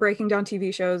we're breaking down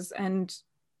TV shows and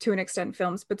to an extent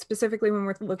films, but specifically when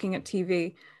we're looking at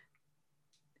TV,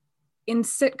 in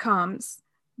sitcoms,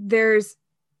 there's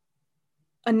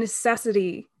a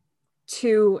necessity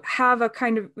to have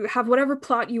have whatever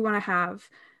plot you want to have,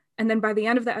 and then by the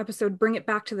end of the episode, bring it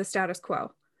back to the status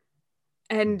quo.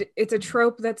 And it's a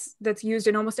trope that's used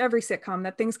in almost every sitcom,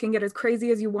 that things can get as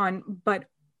crazy as you want, but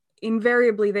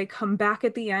invariably they come back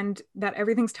at the end, that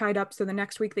everything's tied up, so the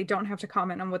next week they don't have to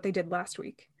comment on what they did last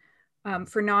week.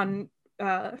 For non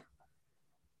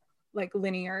like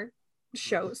linear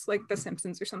shows like The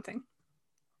Simpsons or something.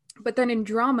 But then in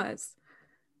dramas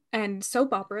and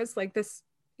soap operas, like it's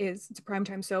a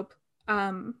primetime soap,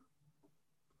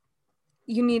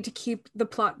 you need to keep the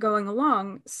plot going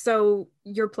along, so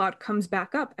your plot comes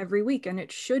back up every week, and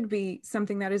it should be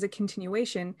something that is a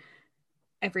continuation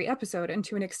every episode, and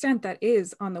to an extent that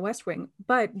is on the West Wing.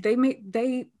 But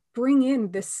they bring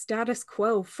in this status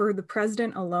quo for the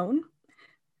president alone,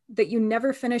 that you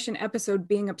never finish an episode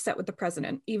being upset with the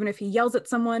president. Even if he yells at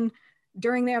someone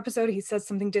during the episode, he says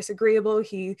something disagreeable,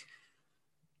 he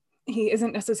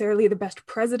isn't necessarily the best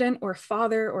president or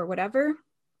father or whatever,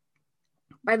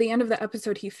 by the end of the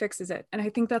episode he fixes it. And I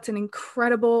think that's an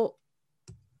incredible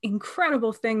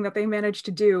thing that they managed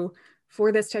to do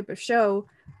for this type of show,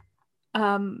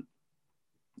 to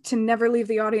never leave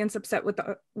the audience upset with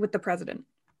the president.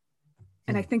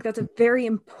 And I think that's a very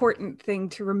important thing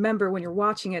to remember when you're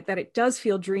watching it, that it does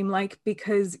feel dreamlike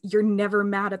because you're never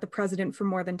mad at the president for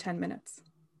more than 10 minutes.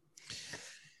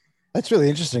 That's really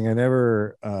interesting. I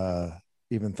never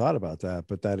even thought about that,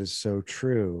 but that is so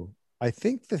true. I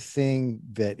think the thing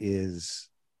that is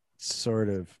sort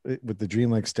of with the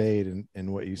dreamlike state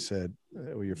and what you said,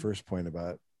 your first point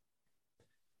about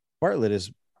Bartlet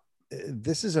is,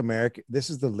 this is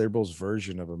the liberals'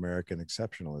 version of American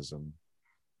exceptionalism,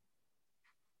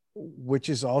 which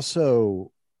is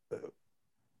also,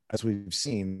 as we've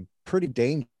seen, pretty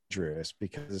dangerous,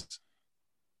 because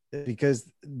because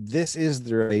this is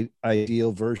their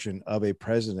ideal version of a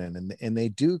president, and they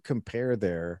do compare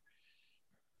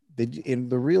in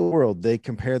the real world, they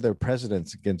compare their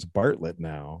presidents against Bartlett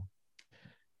now,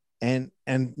 and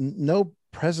no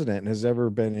president has ever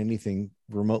been anything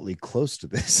remotely close to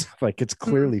this. Like, it's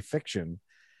clearly fiction,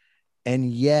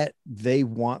 and yet they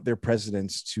want their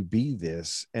presidents to be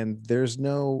this, and there's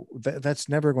that's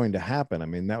never going to happen. I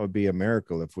mean, that would be a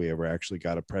miracle if we ever actually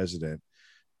got a president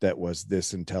that was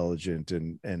this intelligent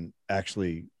and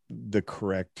actually the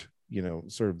correct,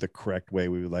 sort of the correct way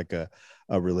we would like a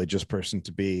religious person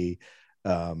to be,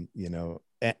 and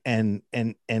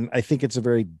I think it's a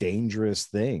very dangerous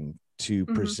thing to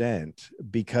present,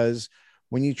 because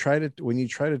when you try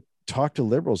to talk to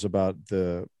liberals about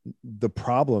the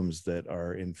problems that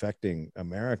are infecting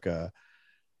America,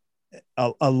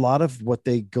 a lot of what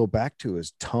they go back to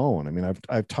is tone. I mean,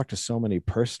 I've talked to so many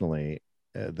personally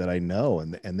that I know,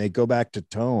 and they go back to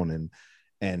tone,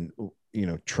 and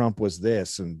Trump was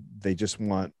this, and they just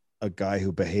want a guy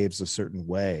who behaves a certain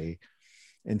way.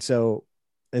 And so,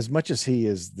 as much as he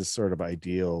is this sort of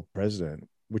ideal president,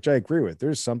 which I agree with,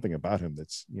 there's something about him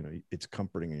that's, it's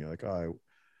comforting, and you're like, oh,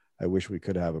 I wish we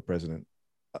could have a president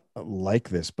like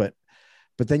this. But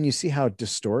then you see how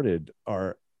distorted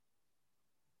our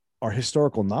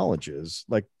historical knowledge is.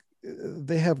 Like,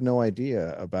 they have no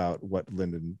idea about what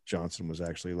Lyndon Johnson was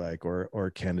actually like,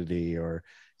 or Kennedy, or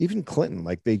even Clinton.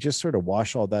 Like, they just sort of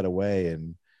wash all that away,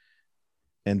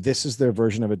 and this is their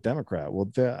version of a Democrat.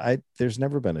 Well, there's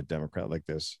never been a Democrat like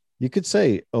this. You could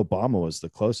say Obama was the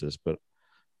closest, but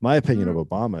my opinion of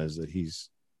Obama is that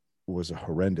was a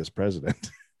horrendous president.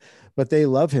 But they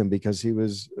love him because he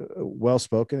was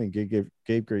well-spoken and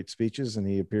gave great speeches, and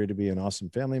he appeared to be an awesome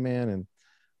family man and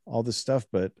all this stuff.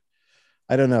 But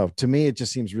I don't know. To me, it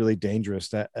just seems really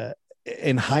dangerous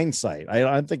in hindsight. I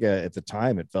don't think at the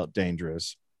time it felt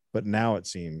dangerous, but now it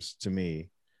seems to me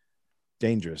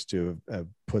dangerous to have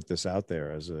put this out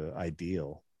there as an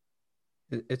ideal.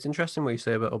 It's interesting what you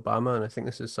say about Obama, and I think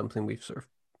this is something we've sort of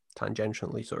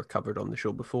tangentially sort of covered on the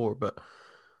show before, but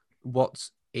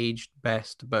what's aged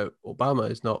best about Obama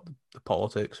is not the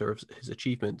politics or his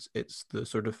achievements. It's the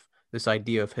sort of this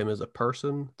idea of him as a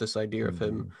person, this idea of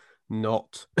him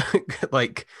not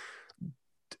like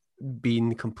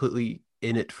being completely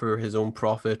in it for his own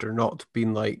profit, or not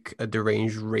being like a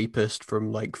deranged rapist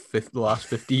from like the last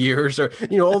 50 years, or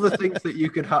all the things that you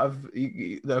could have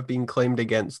that have been claimed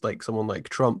against like someone like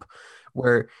Trump,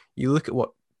 where you look at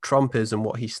what Trump is and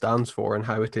what he stands for, and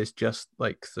how it is just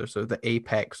like sort of the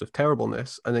apex of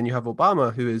terribleness. And then you have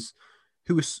Obama, who is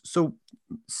so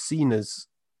seen as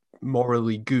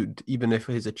morally good, even if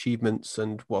his achievements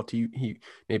and what he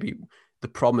maybe the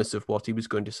promise of what he was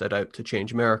going to set out to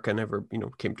change America never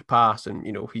came to pass. And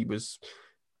he was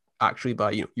actually,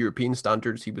 by European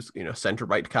standards, he was a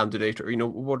center-right candidate, or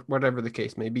whatever the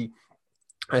case may be.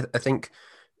 I think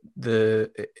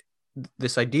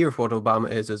this idea of what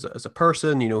Obama is as a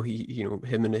person,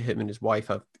 him and his wife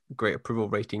have great approval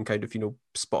rating, kind of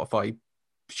Spotify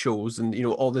shows, and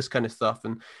all this kind of stuff.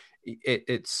 And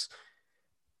it's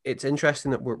interesting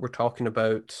that we're talking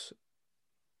about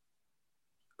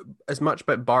as much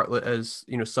about Bartlett as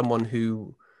someone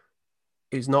who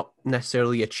is not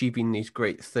necessarily achieving these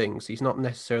great things. He's not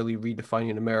necessarily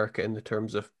redefining America in the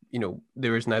terms of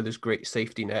there is now this great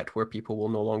safety net where people will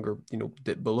no longer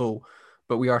dip below.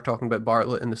 But we are talking about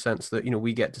Bartlett in the sense that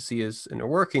we get to see his inner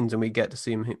workings, and we get to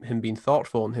see him being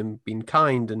thoughtful and him being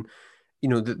kind. And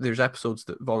there's episodes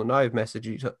that Vaughn and I have messaged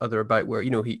each other about where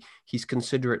he's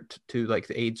considerate to like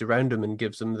the aides around him, and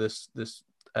gives them this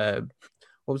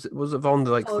what was it Vaughn,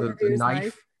 like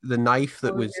the knife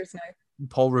that was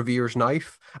Paul Revere's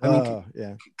knife. I mean,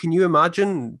 yeah. Can you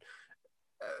imagine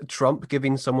Trump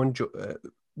giving someone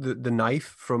the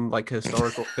knife from like a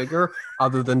historical figure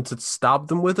other than to stab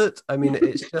them with it? I mean,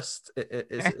 it's just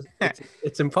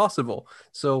it's impossible.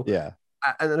 So yeah.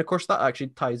 And then of course that actually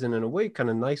ties in a way kind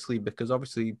of nicely, because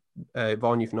obviously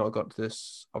Vaughn, you've not got to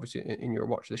this obviously in your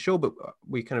watch of the show, but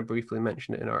we kind of briefly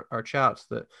mentioned it in our chat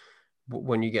that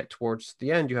when you get towards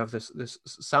the end, you have this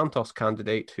Santos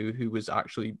candidate who was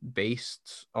actually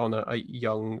based on a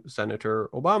young Senator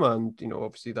Obama, and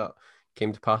obviously that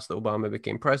came to pass that Obama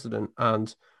became president.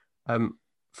 And from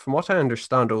what I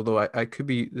understand, although I could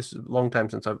be, this is a long time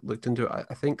since I've looked into it,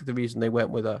 I think the reason they went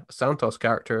with a Santos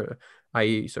character,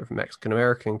 i.e. sort of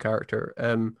Mexican-American character,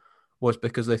 was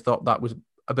because they thought that was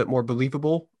a bit more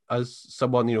believable as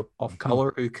someone, of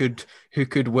color who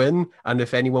could win. And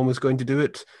if anyone was going to do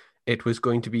it, it was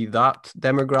going to be that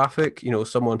demographic,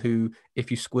 someone who,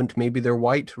 if you squint, maybe they're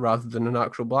white rather than an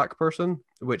actual black person,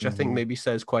 which I think maybe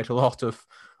says quite a lot of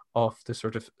the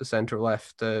sort of center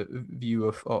left view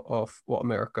of what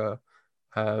America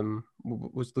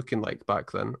was looking like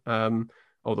back then.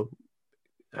 Although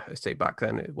I say back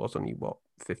then, it was only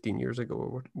 15 years ago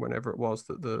or whenever it was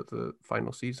that the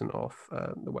final season of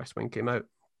The West Wing came out.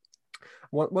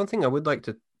 One thing I would like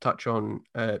to touch on,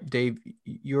 Dave,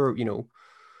 you're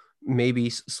maybe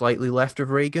slightly left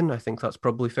of Reagan. I think that's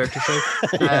probably fair to say.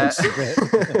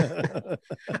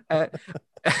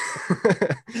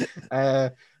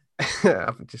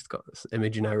 I've just got this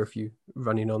image in our review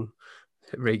running on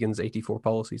Reagan's 84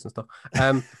 policies and stuff.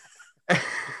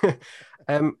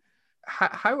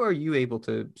 How are you able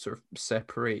to sort of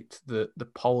separate the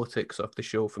politics of the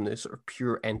show from the sort of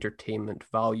pure entertainment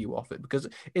value of it? Because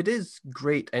it is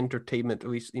great entertainment, at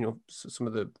least, some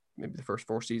of maybe the first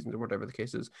 4 seasons or whatever the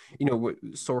case is, with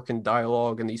Sorkin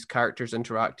dialogue and these characters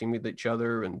interacting with each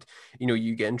other, and,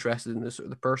 you get interested in the sort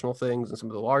of the personal things and some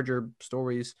of the larger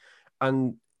stories.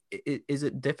 And is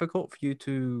it difficult for you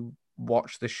to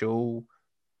watch the show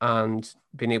and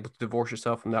being able to divorce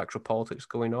yourself from the actual politics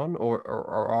going on, or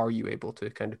are you able to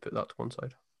kind of put that to one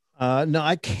side? No,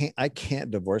 I can't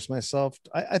divorce myself.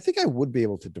 I think I would be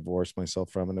able to divorce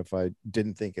myself from it if I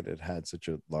didn't think it had had such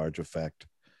a large effect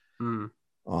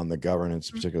on the governance,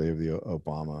 particularly of the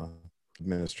Obama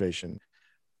administration.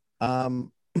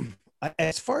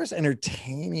 As far as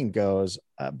entertaining goes,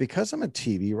 because I'm a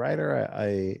TV writer,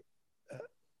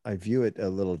 I view it a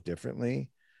little differently,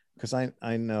 because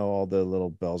I know all the little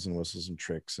bells and whistles and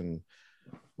tricks, and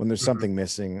when there's something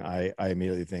missing, I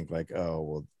immediately think like, oh,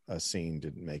 well, a scene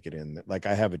didn't make it in. Like,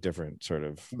 I have a different sort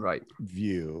of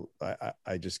view.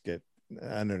 I just get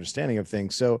an understanding of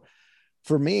things. So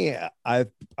for me,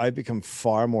 I've become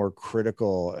far more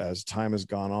critical as time has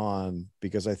gone on,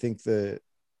 because I think there's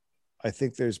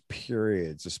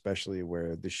periods, especially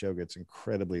where the show gets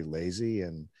incredibly lazy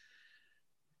and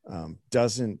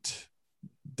doesn't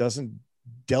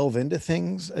delve into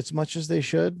things as much as they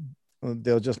should.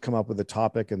 They'll just come up with a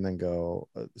topic and then go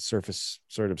surface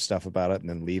sort of stuff about it and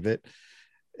then leave it.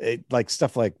 Like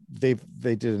stuff like they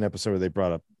did an episode where they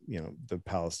brought up, the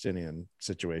Palestinian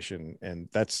situation, and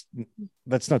that's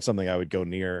not something I would go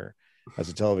near as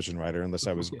a television writer unless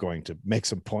I was going to make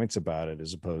some points about it,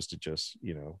 as opposed to just,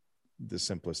 the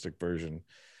simplistic version.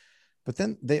 But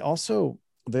then they also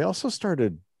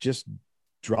started just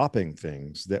dropping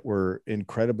things that were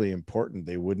incredibly important.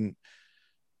 They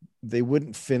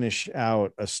wouldn't finish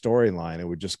out a storyline. It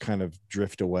would just kind of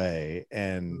drift away.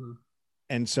 And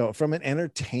so from an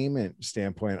entertainment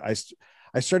standpoint,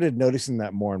 I started noticing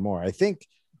that more and more. I think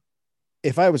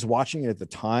if I was watching it at the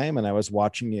time and I was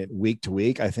watching it week to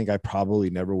week, I think I probably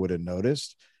never would have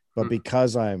noticed. But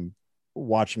because I'm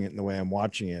watching it in the way I'm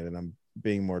watching it, and I'm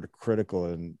being more critical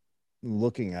and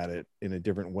looking at it in a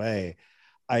different way,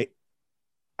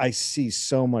 I see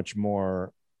so much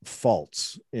more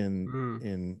faults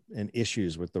in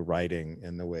issues with the writing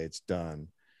and the way it's done.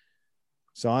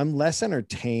 So I'm less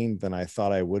entertained than I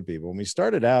thought I would be. But when we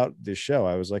started out this show,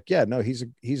 I was like, yeah, no,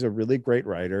 he's a really great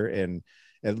writer, and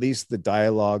at least the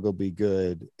dialogue will be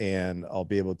good, and I'll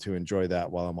be able to enjoy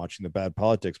that while I'm watching the bad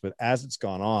politics. But as it's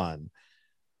gone on,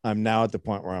 I'm now at the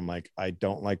point where I'm like, I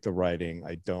don't like the writing.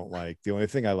 The only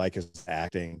thing I like is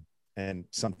acting. And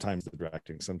sometimes the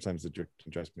directing, sometimes the directing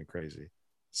drives me crazy.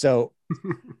 So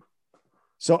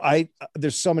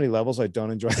there's so many levels I don't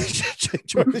enjoy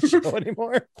the show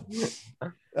anymore.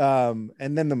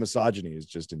 And then the misogyny is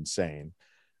just insane.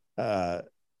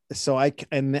 So I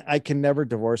can never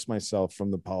divorce myself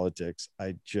from the politics.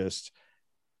 I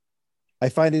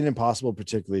find it impossible,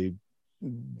 particularly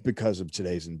because of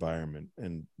today's environment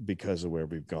and because of where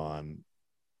we've gone.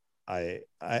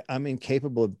 I'm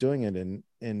incapable of doing it.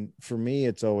 And for me,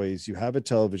 it's always, you have a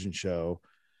television show,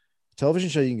 you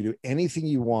can do anything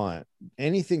you want,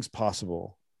 anything's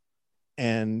possible.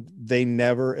 And they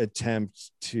never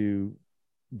attempt to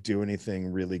do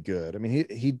anything really good. I mean,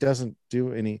 he doesn't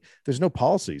do there's no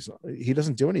policies. He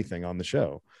doesn't do anything on the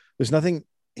show. There's nothing.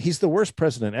 He's the worst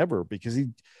president ever, because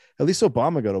at least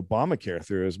Obama got Obamacare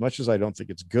through. As much as I don't think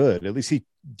it's good, at least he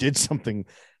did something.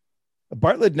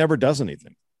 Bartlett never does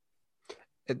anything.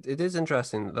 It is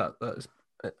interesting that's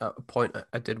a point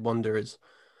I did wonder is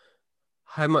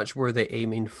how much were they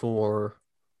aiming for,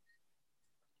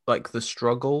 like, the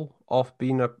struggle of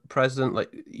being a president? Like,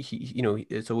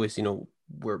 it's always,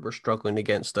 we're struggling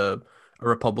against a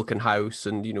Republican House,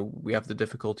 and we have the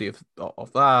difficulty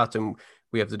of that, and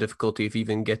we have the difficulty of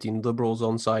even getting liberals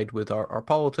on side with our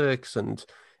politics, and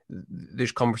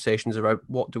there's conversations about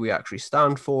what do we actually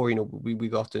stand for. We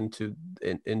got into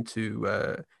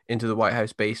the White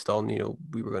House based on,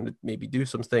 we were going to maybe do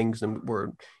some things, and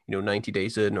we're 90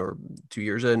 days in or 2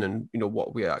 years in, and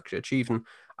what we actually achieve. And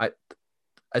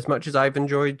as much as I've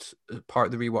enjoyed part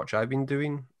of the rewatch I've been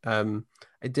doing, I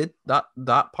did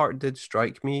that part did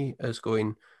strike me as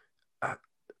going,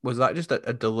 was that just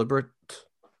a deliberate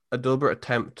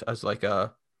attempt as like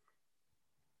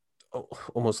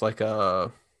almost like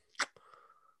a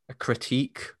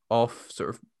critique of sort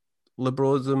of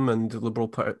liberalism and liberal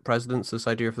presidents, this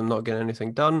idea of them not getting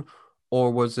anything done?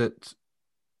 Or were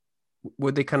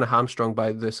they kind of hamstrung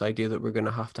by this idea that we're going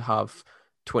to have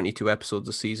 22 episodes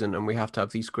a season, and we have to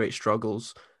have these great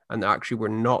struggles, and actually we're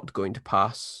not going to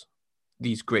pass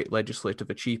these great legislative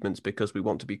achievements because we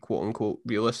want to be quote unquote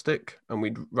realistic, and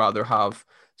we'd rather have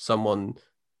someone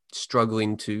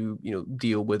struggling to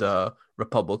deal with a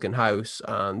Republican House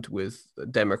and with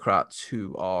Democrats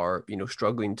who are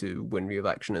struggling to win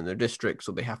re-election in their district,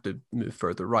 so they have to move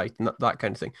further right, and that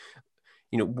kind of thing.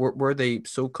 Were they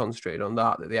so concentrated on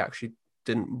that they actually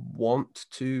didn't want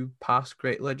to pass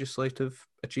great legislative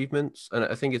achievements? And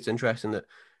I think it's interesting that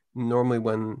normally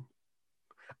when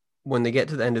they get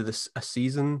to the end of a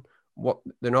season, what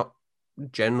they're not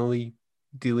generally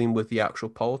dealing with the actual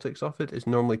politics of it. Is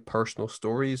normally personal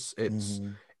stories. It's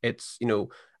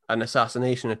an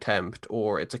assassination attempt,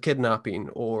 or it's a kidnapping,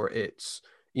 or it's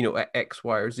X,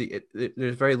 Y, or Z.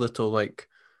 There's very little like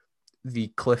the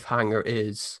cliffhanger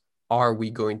is, are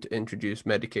we going to introduce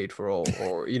Medicaid for all?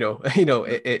 Or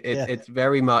it's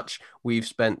very much, we've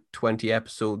spent 20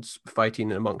 episodes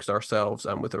fighting amongst ourselves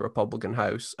and with a Republican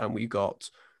House, and we got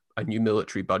a new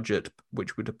military budget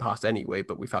which would have passed anyway,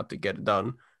 but we've had to get it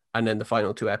done. And then the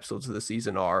final 2 episodes of the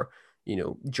season are,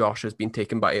 Josh has been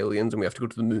taken by aliens and we have to go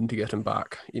to the moon to get him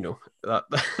back. That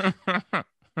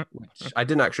which I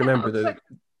didn't actually remember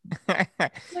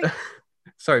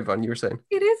Sorry, Vaughn, you were saying.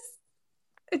 It is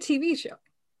a TV show.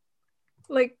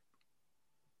 Like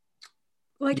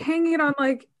hanging on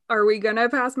like, are we gonna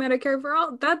pass Medicare for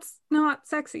all? That's not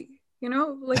sexy,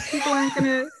 like people aren't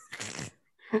gonna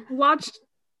watch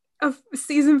a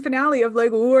season finale of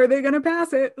like, are they gonna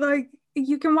pass it? Like,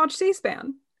 you can watch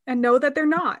C-SPAN and know that they're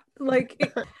not. Like,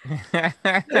 I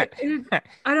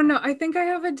don't know. I think I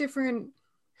have a different.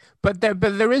 But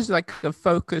there is like a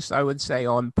focus, I would say,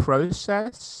 on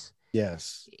process.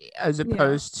 Yes. As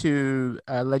opposed to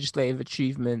legislative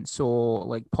achievements or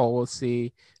like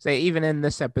policy. Say, even in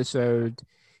this episode,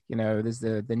 there's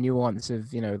the nuance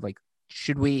of, like,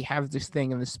 should we have this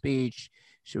thing in the speech?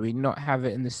 Should we not have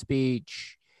it in the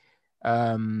speech?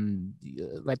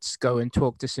 Let's go and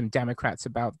talk to some Democrats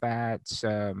about that.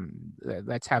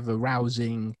 Let's have a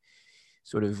rousing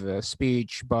sort of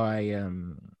speech by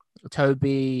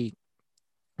Toby,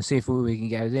 see if we can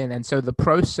get it in. And so the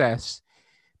process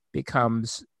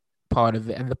becomes part of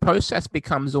it, and the process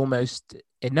becomes almost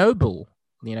ignoble.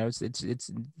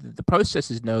 It's the process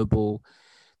is noble.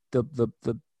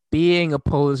 The being a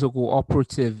political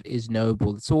operative is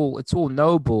noble. It's all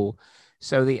noble.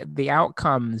 So the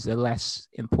outcomes are less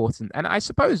important, and I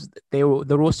suppose they're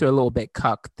also a little bit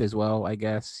cucked as well. I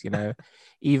guess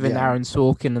even Aaron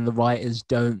Sorkin and the writers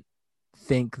don't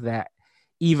think that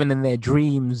even in their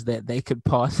dreams that they could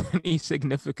pass any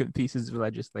significant pieces of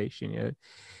legislation.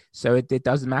 So it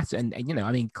doesn't matter. And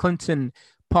I mean, Clinton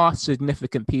passed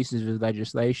significant pieces of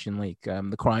legislation like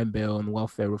the crime bill and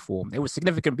welfare reform. They were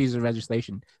significant pieces of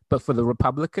legislation, but for the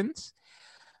Republicans,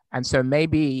 and so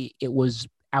maybe it was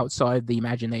outside the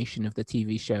imagination of the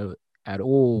TV show at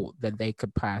all that they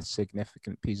could pass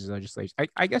significant pieces of legislation.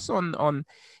 I guess on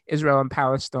Israel and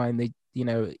Palestine,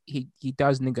 he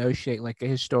does negotiate like a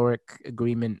historic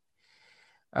agreement,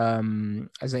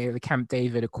 as the Camp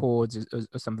David Accords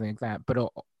or something like that.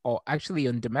 But or actually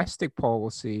on domestic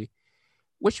policy,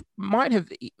 which might have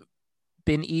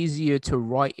been easier to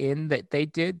write in, that they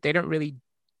don't really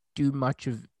do much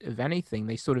of anything.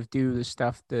 They sort of do the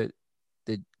stuff that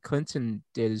Clinton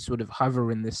did, is sort of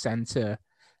hover in the center,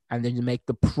 and then to make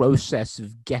the process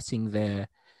of getting there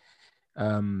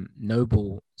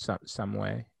noble some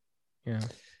way.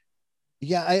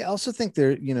 Yeah, I also think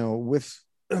there,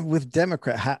 with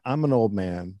Democrat, I'm an old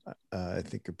man, I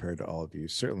think, compared to all of you.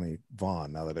 Certainly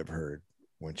Vaughn, now that I've heard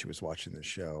when she was watching the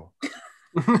show,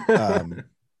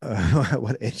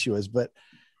 what age she was. But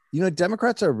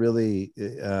Democrats are really,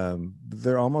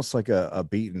 they're almost like a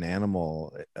beaten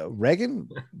animal. Reagan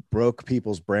broke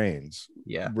people's brains.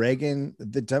 Yeah.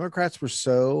 The Democrats were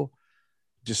so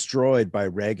destroyed by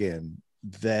Reagan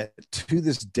that to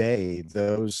this day,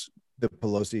 the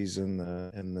Pelosi's and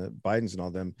the Bidens and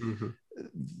all them,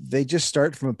 they just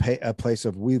start from a place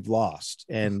of we've lost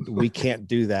and we can't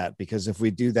do that, because if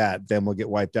we do that, then we'll get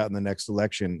wiped out in the next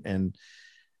election.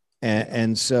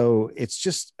 And so it's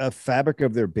just a fabric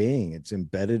of their being. It's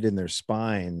embedded in their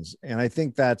spines. And I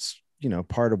think that's,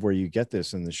 part of where you get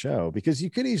this in the show, because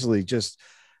you could easily just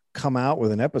come out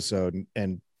with an episode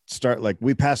and start like,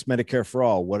 we passed Medicare for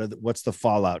all. What's the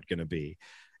fallout going to be?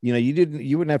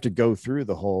 You wouldn't have to go through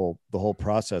the whole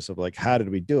process of like, how did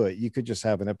we do it? You could just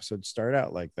have an episode start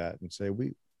out like that and say,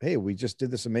 we just did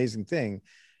this amazing thing.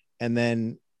 And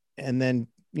then,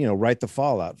 write the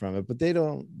fallout from it. But they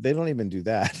don't even do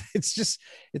that. It's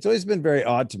always been very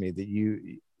odd to me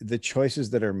that the choices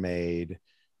that are made,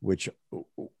 which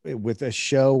with a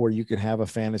show where you can have a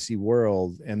fantasy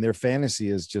world, and their fantasy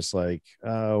is just like,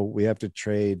 we have to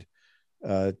trade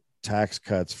tax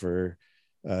cuts for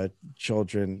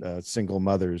children, single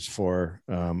mothers for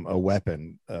a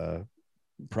weapon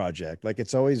project. Like,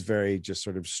 it's always very just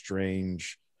sort of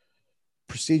strange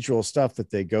procedural stuff that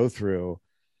they go through.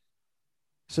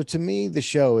 So to me, the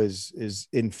show is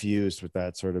infused with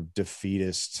that sort of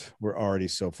defeatist, we're already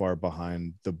so far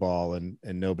behind the ball and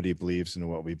nobody believes in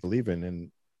what we believe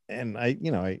in. And I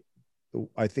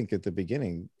think at the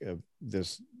beginning of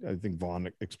this, I think Vaughn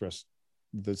expressed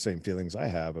the same feelings I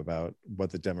have about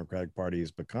what the Democratic Party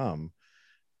has become,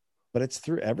 but it's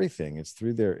through everything. It's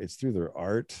through their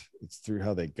art. It's through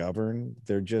how they govern.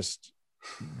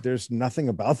 There's nothing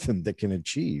about them that can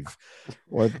achieve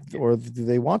or do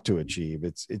they want to achieve.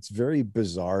 It's very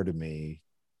bizarre to me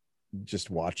just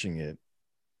watching it.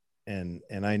 And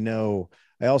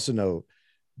I also know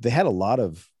they had a lot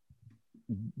of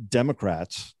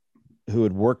Democrats who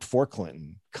had worked for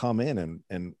Clinton come in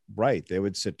and write. They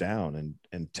would sit down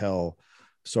and tell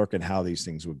Sorkin how these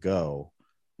things would go.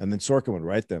 And then Sorkin would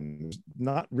write them. There's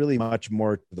not really much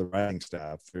more to the writing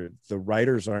staff. The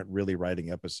writers aren't really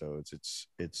writing episodes.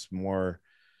 It's more,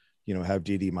 how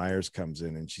Dee Dee Myers comes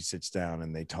in and she sits down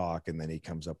and they talk and then he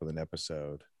comes up with an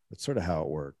episode. That's sort of how it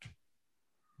worked.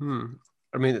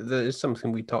 I mean, there is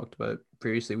something we talked about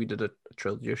previously. We did a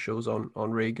trilogy of shows on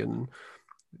Reagan.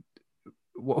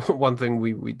 One thing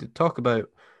we did talk about,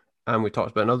 and we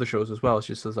talked about in other shows as well, is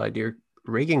just this idea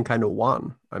Reagan kind of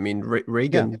won. I mean,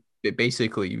 Reagan... Yeah.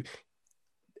 Basically,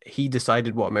 he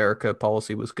decided what America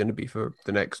policy was going to be for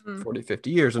the next 40,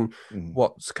 50 years. And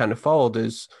what's kind of followed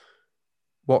is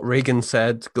what Reagan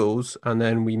said goes, and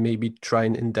then we maybe try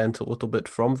and indent a little bit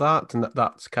from that. And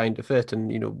that's kind of it. And,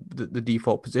 the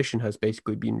default position has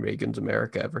basically been Reagan's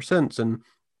America ever since. And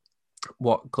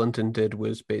what Clinton did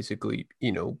was basically,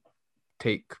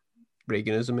 take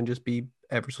Reaganism and just be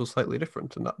ever so slightly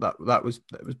different. And that was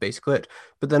basically it.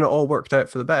 But then it all worked out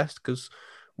for the best because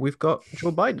we've got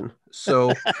Joe Biden,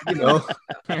 so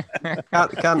can't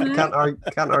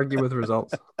argue with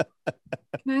results.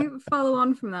 Can I follow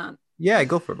on from that? Yeah,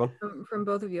 go for it, from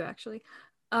both of you, actually.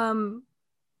 To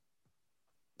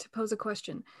pose a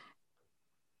question.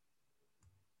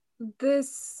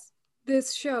 This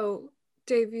show,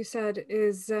 Dave, you said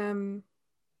is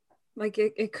like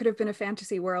it could have been a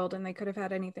fantasy world, and they could have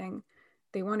had anything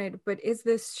they wanted. But is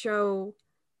this show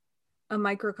a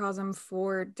microcosm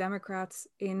for Democrats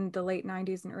in the late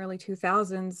 90s and early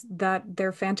 2000s that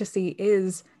their fantasy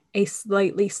is a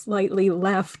slightly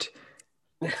left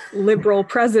liberal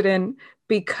president,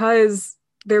 because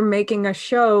they're making a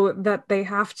show that they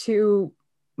have to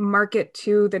market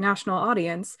to the national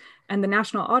audience, and the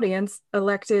national audience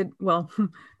elected Bush.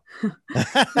 But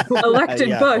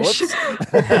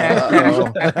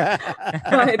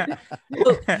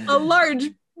a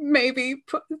large, maybe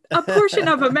a portion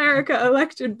of America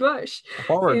elected Bush.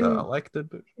 Florida elected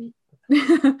Bush.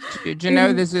 Do you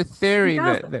know there's a theory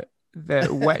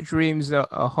that wet dreams are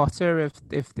hotter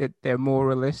if they're more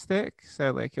realistic?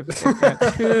 So like if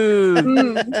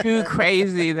they're too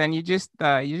crazy, then you just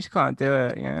can't do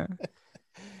it.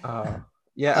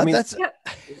 Yeah, I mean that's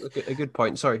a good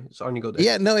point. Sorry, on you go, Dave.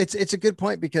 Yeah, no, it's a good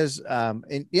point because I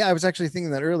was actually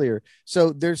thinking that earlier.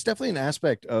 So there's definitely an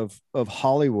aspect of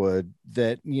Hollywood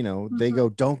that they go,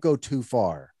 don't go too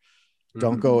far,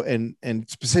 don't go and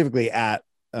specifically at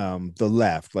the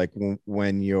left, like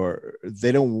when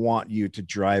they don't want you to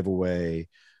drive away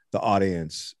the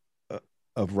audience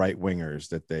of right wingers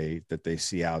that they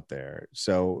see out there.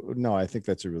 So no, I think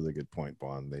that's a really good point,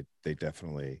 Vaughn. They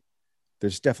definitely.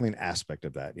 There's definitely an aspect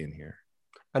of that in here.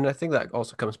 And I think that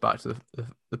also comes back to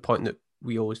the point that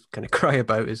we always kind of cry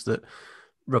about, is that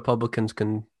Republicans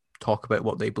can talk about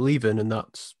what they believe in, and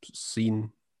that's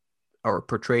seen or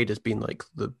portrayed as being like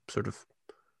the sort of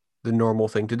the normal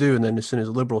thing to do. And then as soon as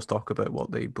liberals talk about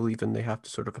what they believe in, they have to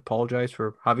sort of apologize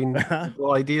for having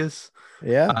liberal ideas.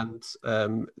 Yeah.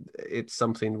 And it's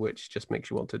something which just makes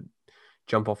you want to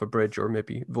jump off a bridge or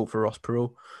maybe vote for Ross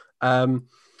Perot.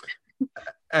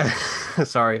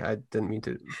 Sorry, I didn't mean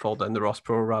to fall down the Ross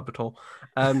Perot rabbit hole.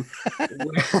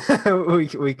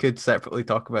 We could separately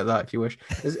talk about that if you wish.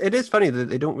 It is funny that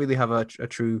they don't really have a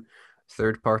true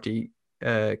third party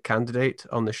candidate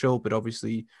on the show, but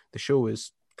obviously the show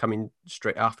is coming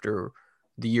straight after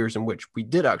the years in which we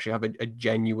did actually have a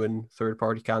genuine third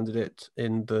party candidate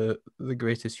in the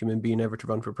greatest human being ever to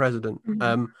run for president.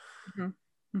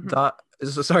 That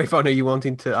is, sorry, Fawn, are you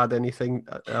wanting to add anything?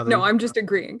 No, I'm just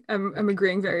agreeing. I'm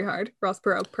agreeing very hard. Ross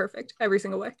Perot, perfect every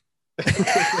single way.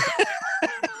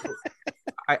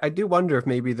 I do wonder if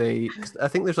maybe I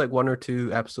think there's like one or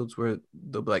two episodes where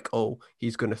they'll be like, oh,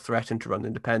 he's going to threaten to run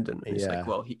independent. And he's like,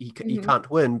 well, he can't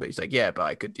win, but he's like, yeah, but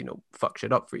I could, fuck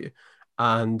shit up for you.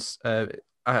 And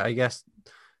I guess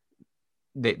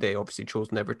they obviously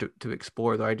chose never to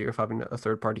explore the idea of having a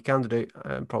third party candidate,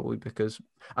 probably because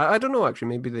I don't know, actually,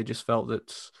 maybe they just felt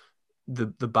that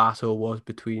the battle was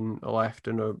between a left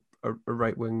and a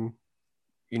right wing.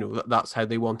 That's how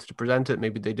they wanted to present it.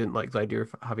 Maybe they didn't like the idea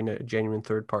of having a genuine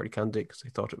third party candidate because they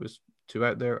thought it was too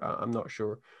out there. I'm not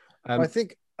sure. I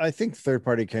think third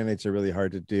party candidates are really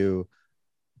hard to do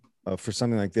for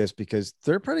something like this, because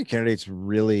third party candidates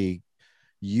really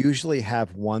usually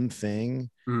have one thing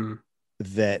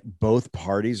that both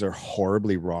parties are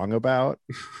horribly wrong about.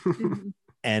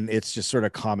 And it's just sort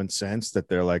of common sense that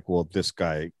they're like, well, this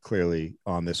guy clearly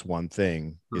on this one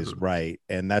thing is right.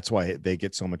 And that's why they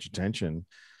get so much attention.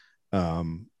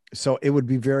 So it would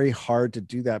be very hard to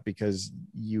do that, because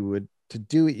you would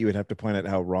have to point out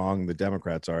how wrong the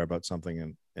Democrats are about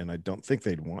something. And I don't think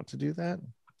they'd want to do that.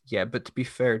 Yeah, but to be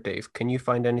fair, Dave, can you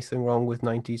find anything wrong with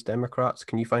 90s Democrats?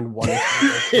 Can you find one?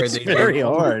 It's very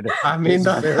hard. I mean,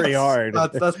 that's very hard.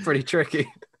 That's pretty tricky.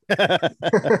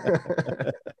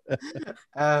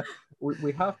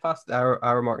 We have passed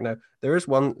our mark now. There is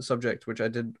one subject which I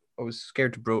was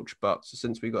scared to broach, but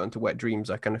since we got into wet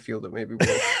dreams, I kind of feel that maybe we'll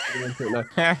get into it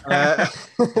now.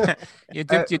 You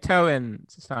dipped your toe in,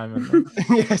 Simon.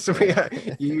 Yes,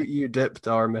 you dipped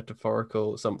our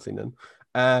metaphorical something in.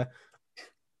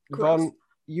 Vaughn,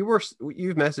 you've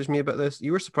messaged me about this.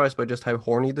 You were surprised by just how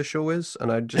horny the show is, and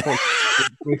I just want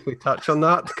to briefly touch on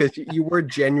that, because you were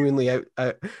genuinely out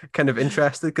kind of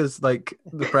interested, because like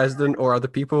the president or other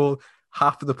people,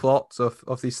 half of the plots of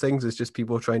these things is just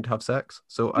people trying to have sex.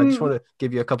 So I just want to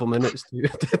give you a couple minutes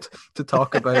to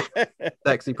talk about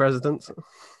sexy presidents.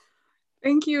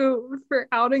 Thank you for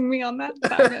outing me on that,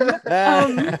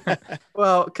 Simon.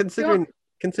 Well, considering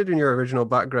your original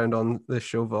background on this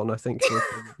show, Vaughn, I think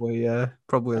you're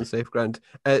probably on safe ground.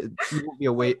 You won't be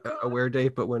aware,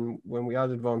 Dave, but when we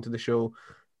added Vaughn to the show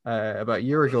about a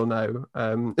year ago now,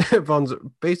 Vaughn's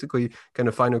basically kind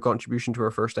of final contribution to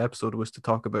our first episode was to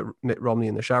talk about Mitt Romney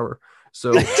in the shower.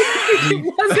 So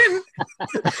it wasn't.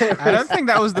 I don't think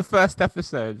that was the first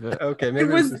episode. But... Okay, maybe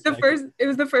it was the first. It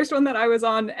was the first one that I was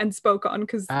on and spoke on,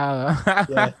 because we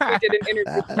did an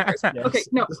interview. Yes. Okay,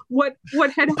 no. What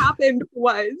had happened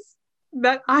was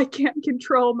that I can't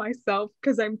control myself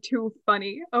because I'm too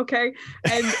funny. Okay,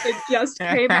 and it just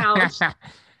came out,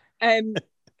 and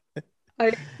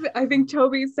I think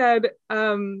Toby said,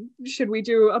 should we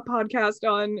do a podcast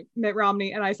on Mitt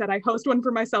Romney? And I said, I host one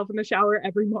for myself in the shower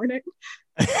every morning.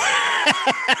 Okay.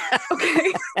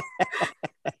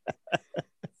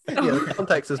 Yeah, the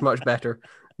context is much better.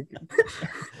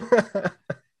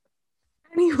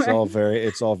 Anyway.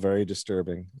 It's all very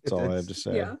disturbing. That's all I have to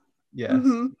say. Yeah. Yes.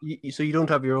 Mm-hmm. So you don't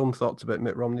have your own thoughts about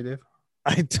Mitt Romney, Dave?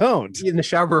 I don't. In the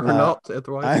shower or not,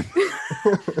 otherwise.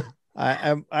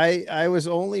 I was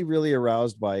only really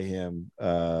aroused by him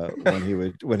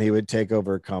when he would take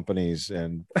over companies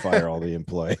and fire all the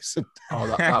employees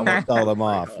and sell them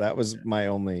off. That was my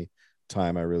only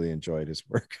time I really enjoyed his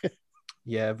work.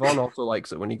 Yeah, Vaughn also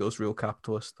likes it when he goes real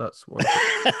capitalist. That's one.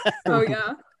 Oh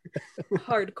yeah,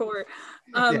 hardcore.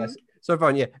 Yes. So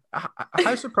Vaughn, yeah,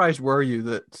 how surprised were you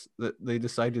that they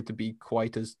decided to be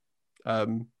quite as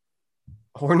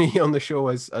horny on the show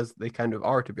as they kind of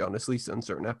are, to be honest, at least in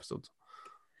certain episodes?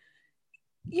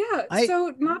 Yeah. Is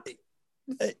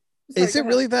it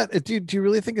really that? Do you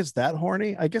really think it's that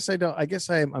horny? I guess I don't. I guess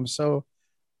I'm so.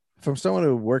 From someone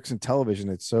who works in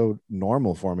television, it's so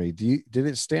normal for me. Did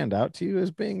it stand out to you as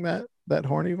being that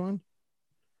horny, Vaughn?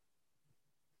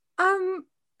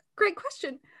 Great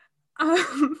question. I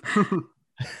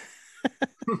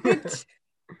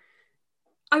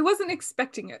wasn't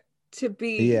expecting it to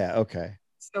be okay,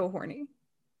 so horny,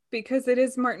 because it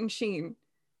is Martin Sheen,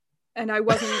 and I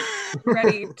wasn't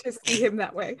ready to see him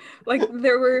that way. Like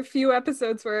there were a few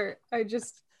episodes where I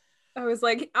was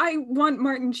like, I want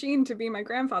Martin Sheen to be my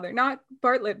grandfather, not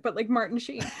Bartlett, but like Martin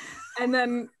Sheen. And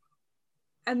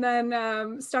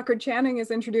then Stockard Channing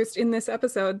is introduced in this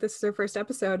episode. This is their first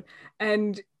episode,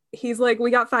 and he's like,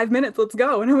 "We got 5 minutes, let's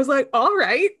go." And I was like, "All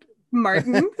right,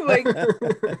 Martin," like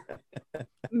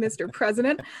Mr.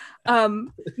 President.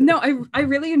 No, I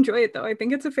really enjoy it though. I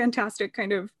think it's a fantastic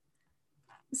kind of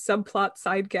subplot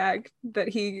side gag that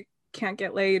he can't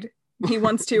get laid. He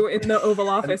wants to in the Oval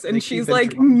Office, and she's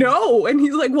like, "No," and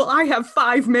he's like, "Well, I have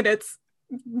 5 minutes,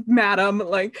 madam."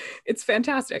 Like, it's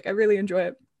fantastic. I really enjoy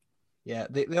it. Yeah,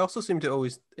 they also seem to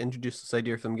always introduce this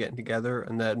idea of them getting together,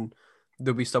 and then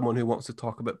there'll be someone who wants to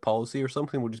talk about policy or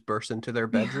something will just burst into their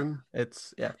bedroom.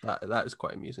 It's that is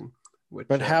quite amusing.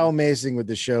 But how amazing would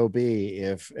the show be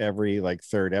if every like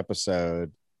third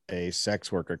episode a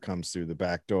sex worker comes through the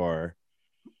back door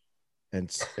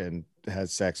and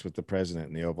has sex with the president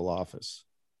in the Oval Office?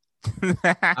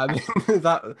 I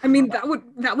mean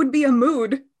that would be a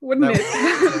mood, wouldn't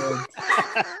it?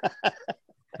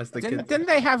 Didn't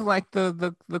they have like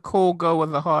the call go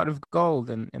with the heart of gold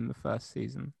in the first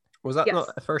season? Was that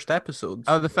not the first episode?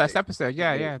 Oh, the first episode,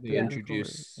 yeah. They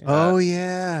introduce.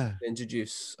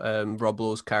 Introduce Rob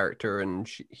Lowe's character, and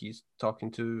he's talking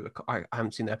to. I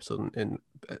haven't seen the episode in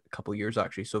a couple of years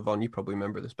actually. So Vaughn, you probably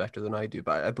remember this better than I do,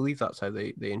 but I believe that's how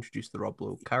they introduced the Rob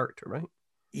Lowe character, right?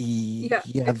 Yeah,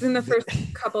 it's in the first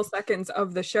couple seconds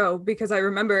of the show, because I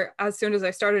remember as soon as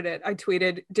I started it, I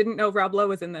tweeted, "Didn't know Rob Lowe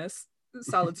was in this."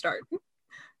 Solid start.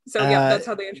 So yeah, that's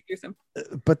how they introduce him.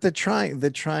 But they're trying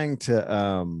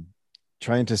to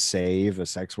save a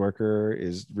sex worker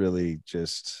is really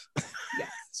just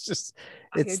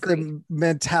it's the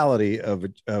mentality of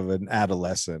an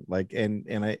adolescent, like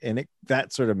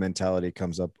that sort of mentality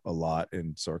comes up a lot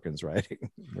in Sorkin's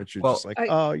writing, which you're just like,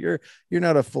 you're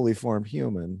not a fully formed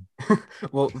human.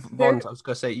 Well, Vaughn, I was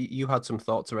gonna say you had some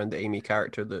thoughts around the Amy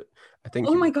character that I think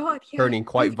oh my god, turning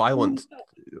quite violent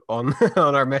on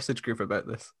our message group about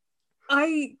this.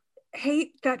 I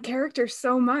hate that character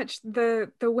so much.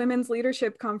 The women's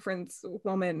leadership conference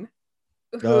woman.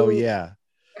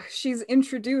 She's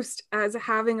introduced as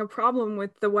having a problem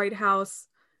with the White House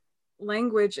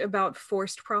language about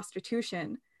forced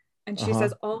prostitution. And she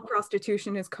says all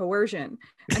prostitution is coercion.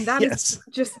 And that is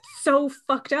just so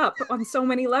fucked up on so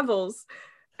many levels.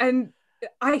 And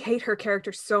I hate her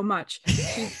character so much.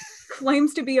 She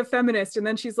claims to be a feminist, and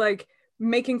then she's like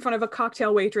making fun of a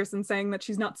cocktail waitress and saying that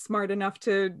she's not smart enough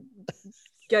to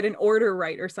get an order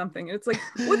right or something. And it's like,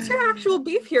 what's your actual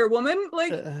beef here, woman?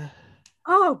 Like,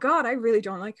 oh God, I really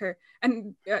don't like her.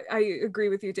 And I agree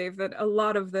with you, Dave, that a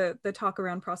lot of the talk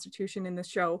around prostitution in this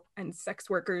show and sex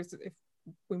workers, if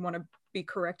we want to be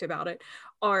correct about it,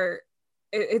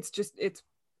 it's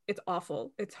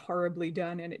awful. It's horribly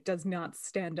done, and it does not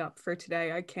stand up for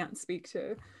today. I can't speak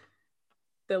to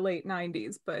the late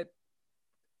 90s, but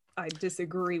I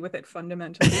disagree with it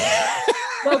fundamentally.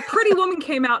 Well, Pretty Woman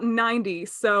came out in 90,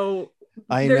 so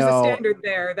there's a standard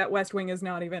there that West Wing is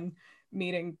not even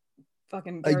meeting.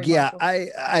 Fucking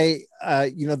I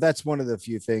that's one of the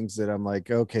few things that I'm like,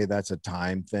 okay, that's a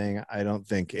time thing. I don't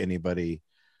think anybody,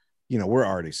 we're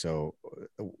already so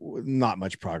not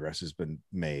much progress has been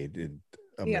made in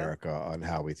America on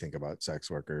how we think about sex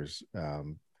workers.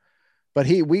 But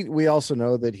we also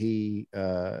know that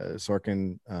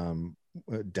Sorkin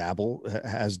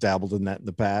has dabbled in that in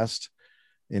the past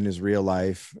in his real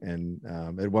life, and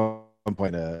at one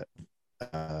point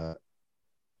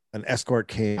an escort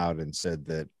came out and said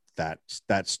that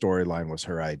storyline was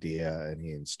her idea and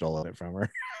he had stolen it from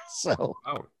her. So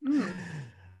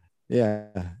yeah,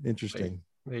 interesting.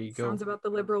 There you go. Sounds about the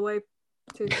liberal way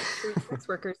to treat sex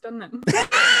workers, doesn't it?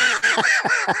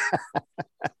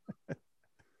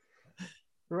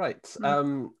 Right.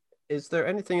 Is there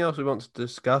anything else we want to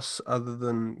discuss other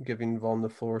than giving Vaughn the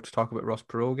floor to talk about Ross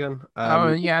Perot again?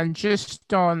 And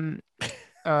just on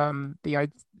the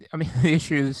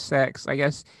issue of sex, I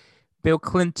guess Bill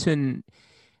Clinton,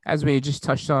 as we just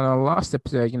touched on our last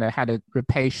episode, had a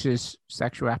rapacious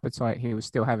sexual appetite. He was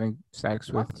still having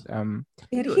sex with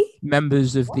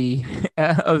members of the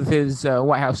of his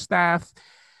White House staff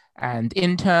and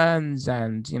interns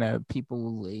and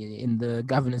people in the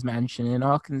governor's mansion in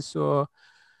Arkansas.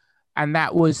 And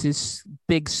that was his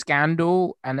big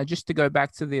scandal. And just to go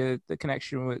back to the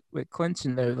connection with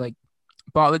Clinton, though, like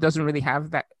Bartlett doesn't really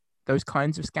have those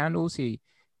kinds of scandals. He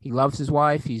loves his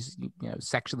wife. He's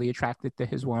sexually attracted to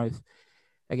his wife.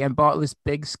 Again, Bartlett's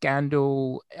big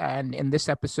scandal, and in this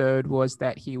episode, was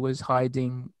that he was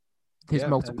hiding his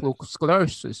multiple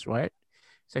sclerosis, right?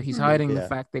 So he's Mhm. hiding the Yeah.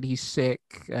 fact that he's sick,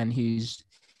 and he's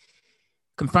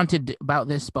confronted about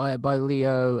this by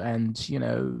Leo, and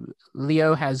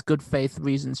Leo has good faith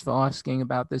reasons for asking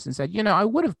about this, and said, I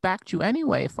would have backed you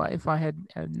anyway if I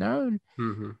had known.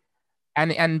 Mm-hmm.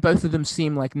 And both of them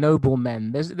seem like noble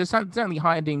men. There's certainly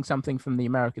hiding something from the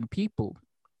American people,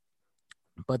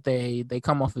 but they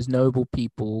come off as noble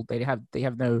people. They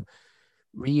have no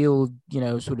real,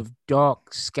 sort of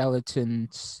dark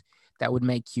skeletons that would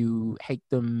make you hate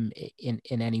them in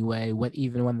any way.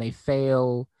 Even when they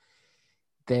fail,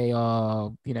 they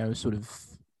are, sort of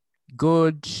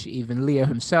good. Even Leo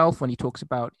himself, when he talks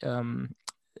about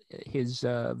his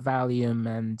Valium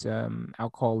and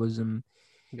alcoholism,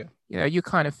 you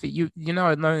kind of feel,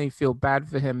 not only feel bad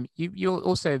for him, you'll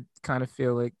also kind of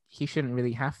feel like he shouldn't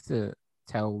really have to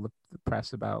tell the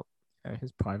press about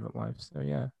his private life. So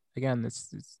yeah, again,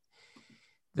 it's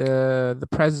the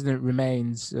president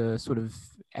remains sort of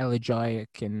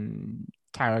elegiac and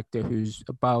character who's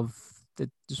above the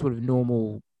sort of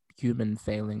normal human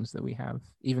failings that we have,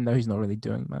 even though he's not really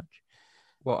doing much.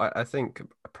 Well, I think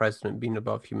a president being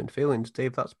above human failings,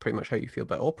 Dave, that's pretty much how you feel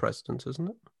about all presidents, isn't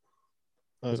it?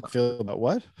 Feel about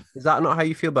what? Is that not how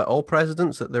you feel about all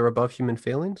presidents, that they're above human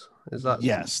failings? Is that?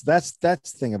 Yes, that's the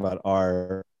thing about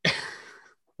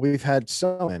we've had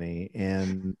so many,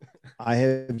 and I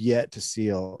have yet to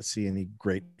see any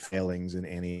great failings in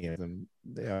any of them.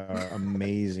 They are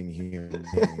amazing human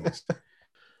beings.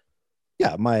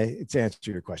 Yeah, to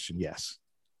answer your question, yes.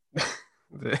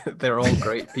 They're all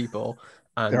great people.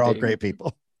 And They're all great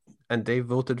people. And Dave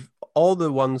voted, all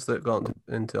the ones that got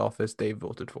into office, Dave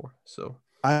voted for. So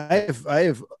I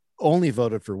have only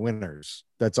voted for winners.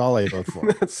 That's all I vote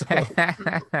for. So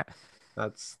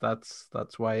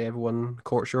that's why everyone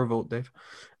courts your vote, Dave.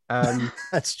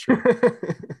 That's true.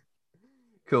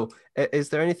 Cool. Is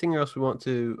there anything else we want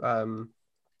to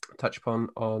touch upon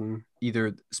on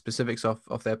either specifics of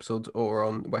the episode or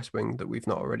on West Wing that we've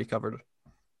not already covered?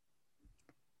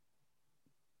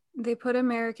 They put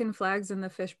American flags in the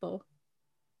fishbowl.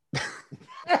 Is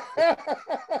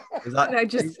that, And I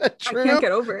true? can't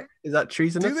get over it. is that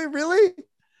treasonous? Do they really?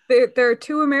 There are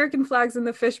two American flags in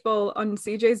the fishbowl on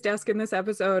CJ's desk in this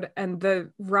episode, and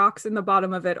the rocks in the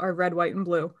bottom of it are red, white, and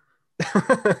blue.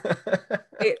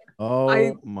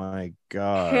 My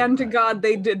God. Hand to God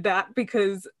they did that,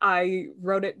 because I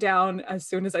wrote it down as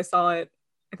soon as I saw it.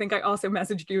 I think I also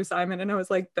messaged you, Simon, and I was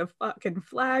like, the fucking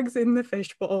flags in the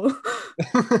fishbowl.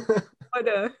 What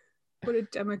a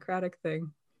democratic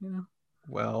thing,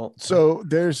 Well, So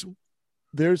there's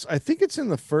I think it's in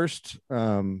the first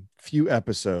few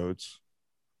episodes.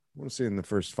 I want to say in the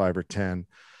first 5 or 10,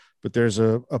 but there's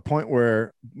a point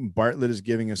where Bartlett is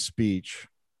giving a speech,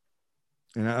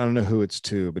 and I don't know who it's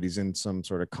to, but he's in some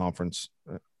sort of conference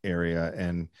area,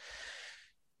 and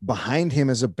behind him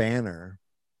is a banner,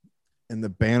 and the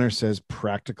banner says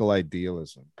 "Practical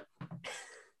Idealism."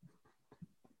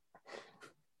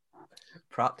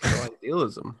 Practical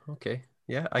idealism. Okay.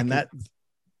 Yeah.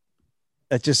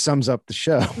 That just sums up the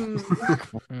show.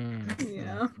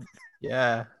 Yeah.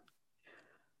 Yeah.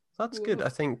 That's good. I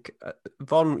think,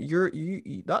 Vaughn,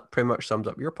 you that pretty much sums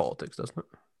up your politics, doesn't it?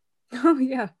 Oh,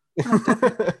 yeah.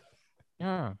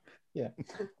 Yeah. Yeah.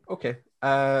 Okay.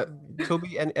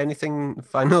 Toby, anything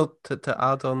final to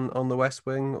add on the West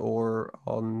Wing or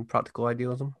on practical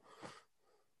idealism?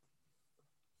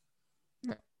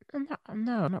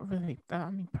 No, not really. I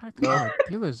mean, practical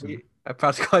idealism.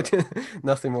 Practical idea.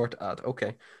 Nothing more to add.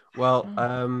 Okay. Well,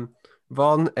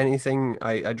 Vaughn, anything?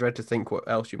 I dread to think what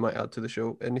else you might add to the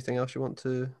show. Anything else you want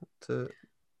to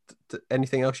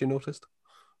anything else you noticed?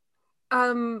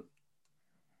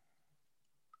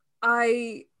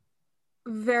 I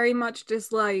very much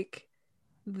dislike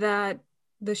that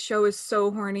the show is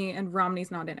so horny and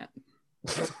Romney's not in it.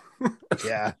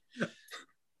 Yeah.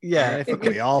 Yeah, I think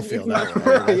we all feel that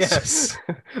way. Yes,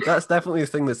 that's definitely the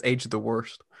thing that's aged the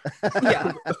worst.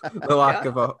 Yeah. The lack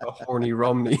of a horny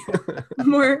Romney.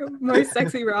 more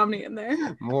sexy Romney in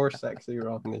there. More sexy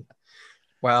Romney.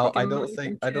 Well, Like a I don't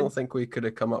American think we could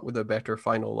have come up with a better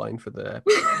final line for the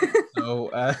episode. So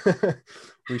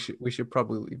we should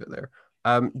probably leave it there.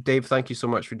 Dave, thank you so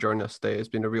much for joining us today. It's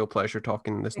been a real pleasure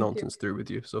talking this nonsense through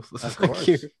with you. So Of thank course.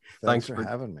 you. Thanks for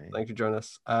having me. Thanks for joining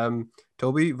us.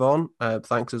 Toby, Vaughn,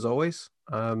 thanks as always.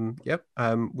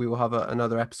 We will have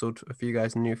another episode for you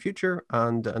guys in the near future.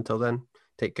 And until then,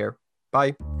 take care.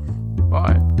 Bye.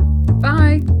 Bye.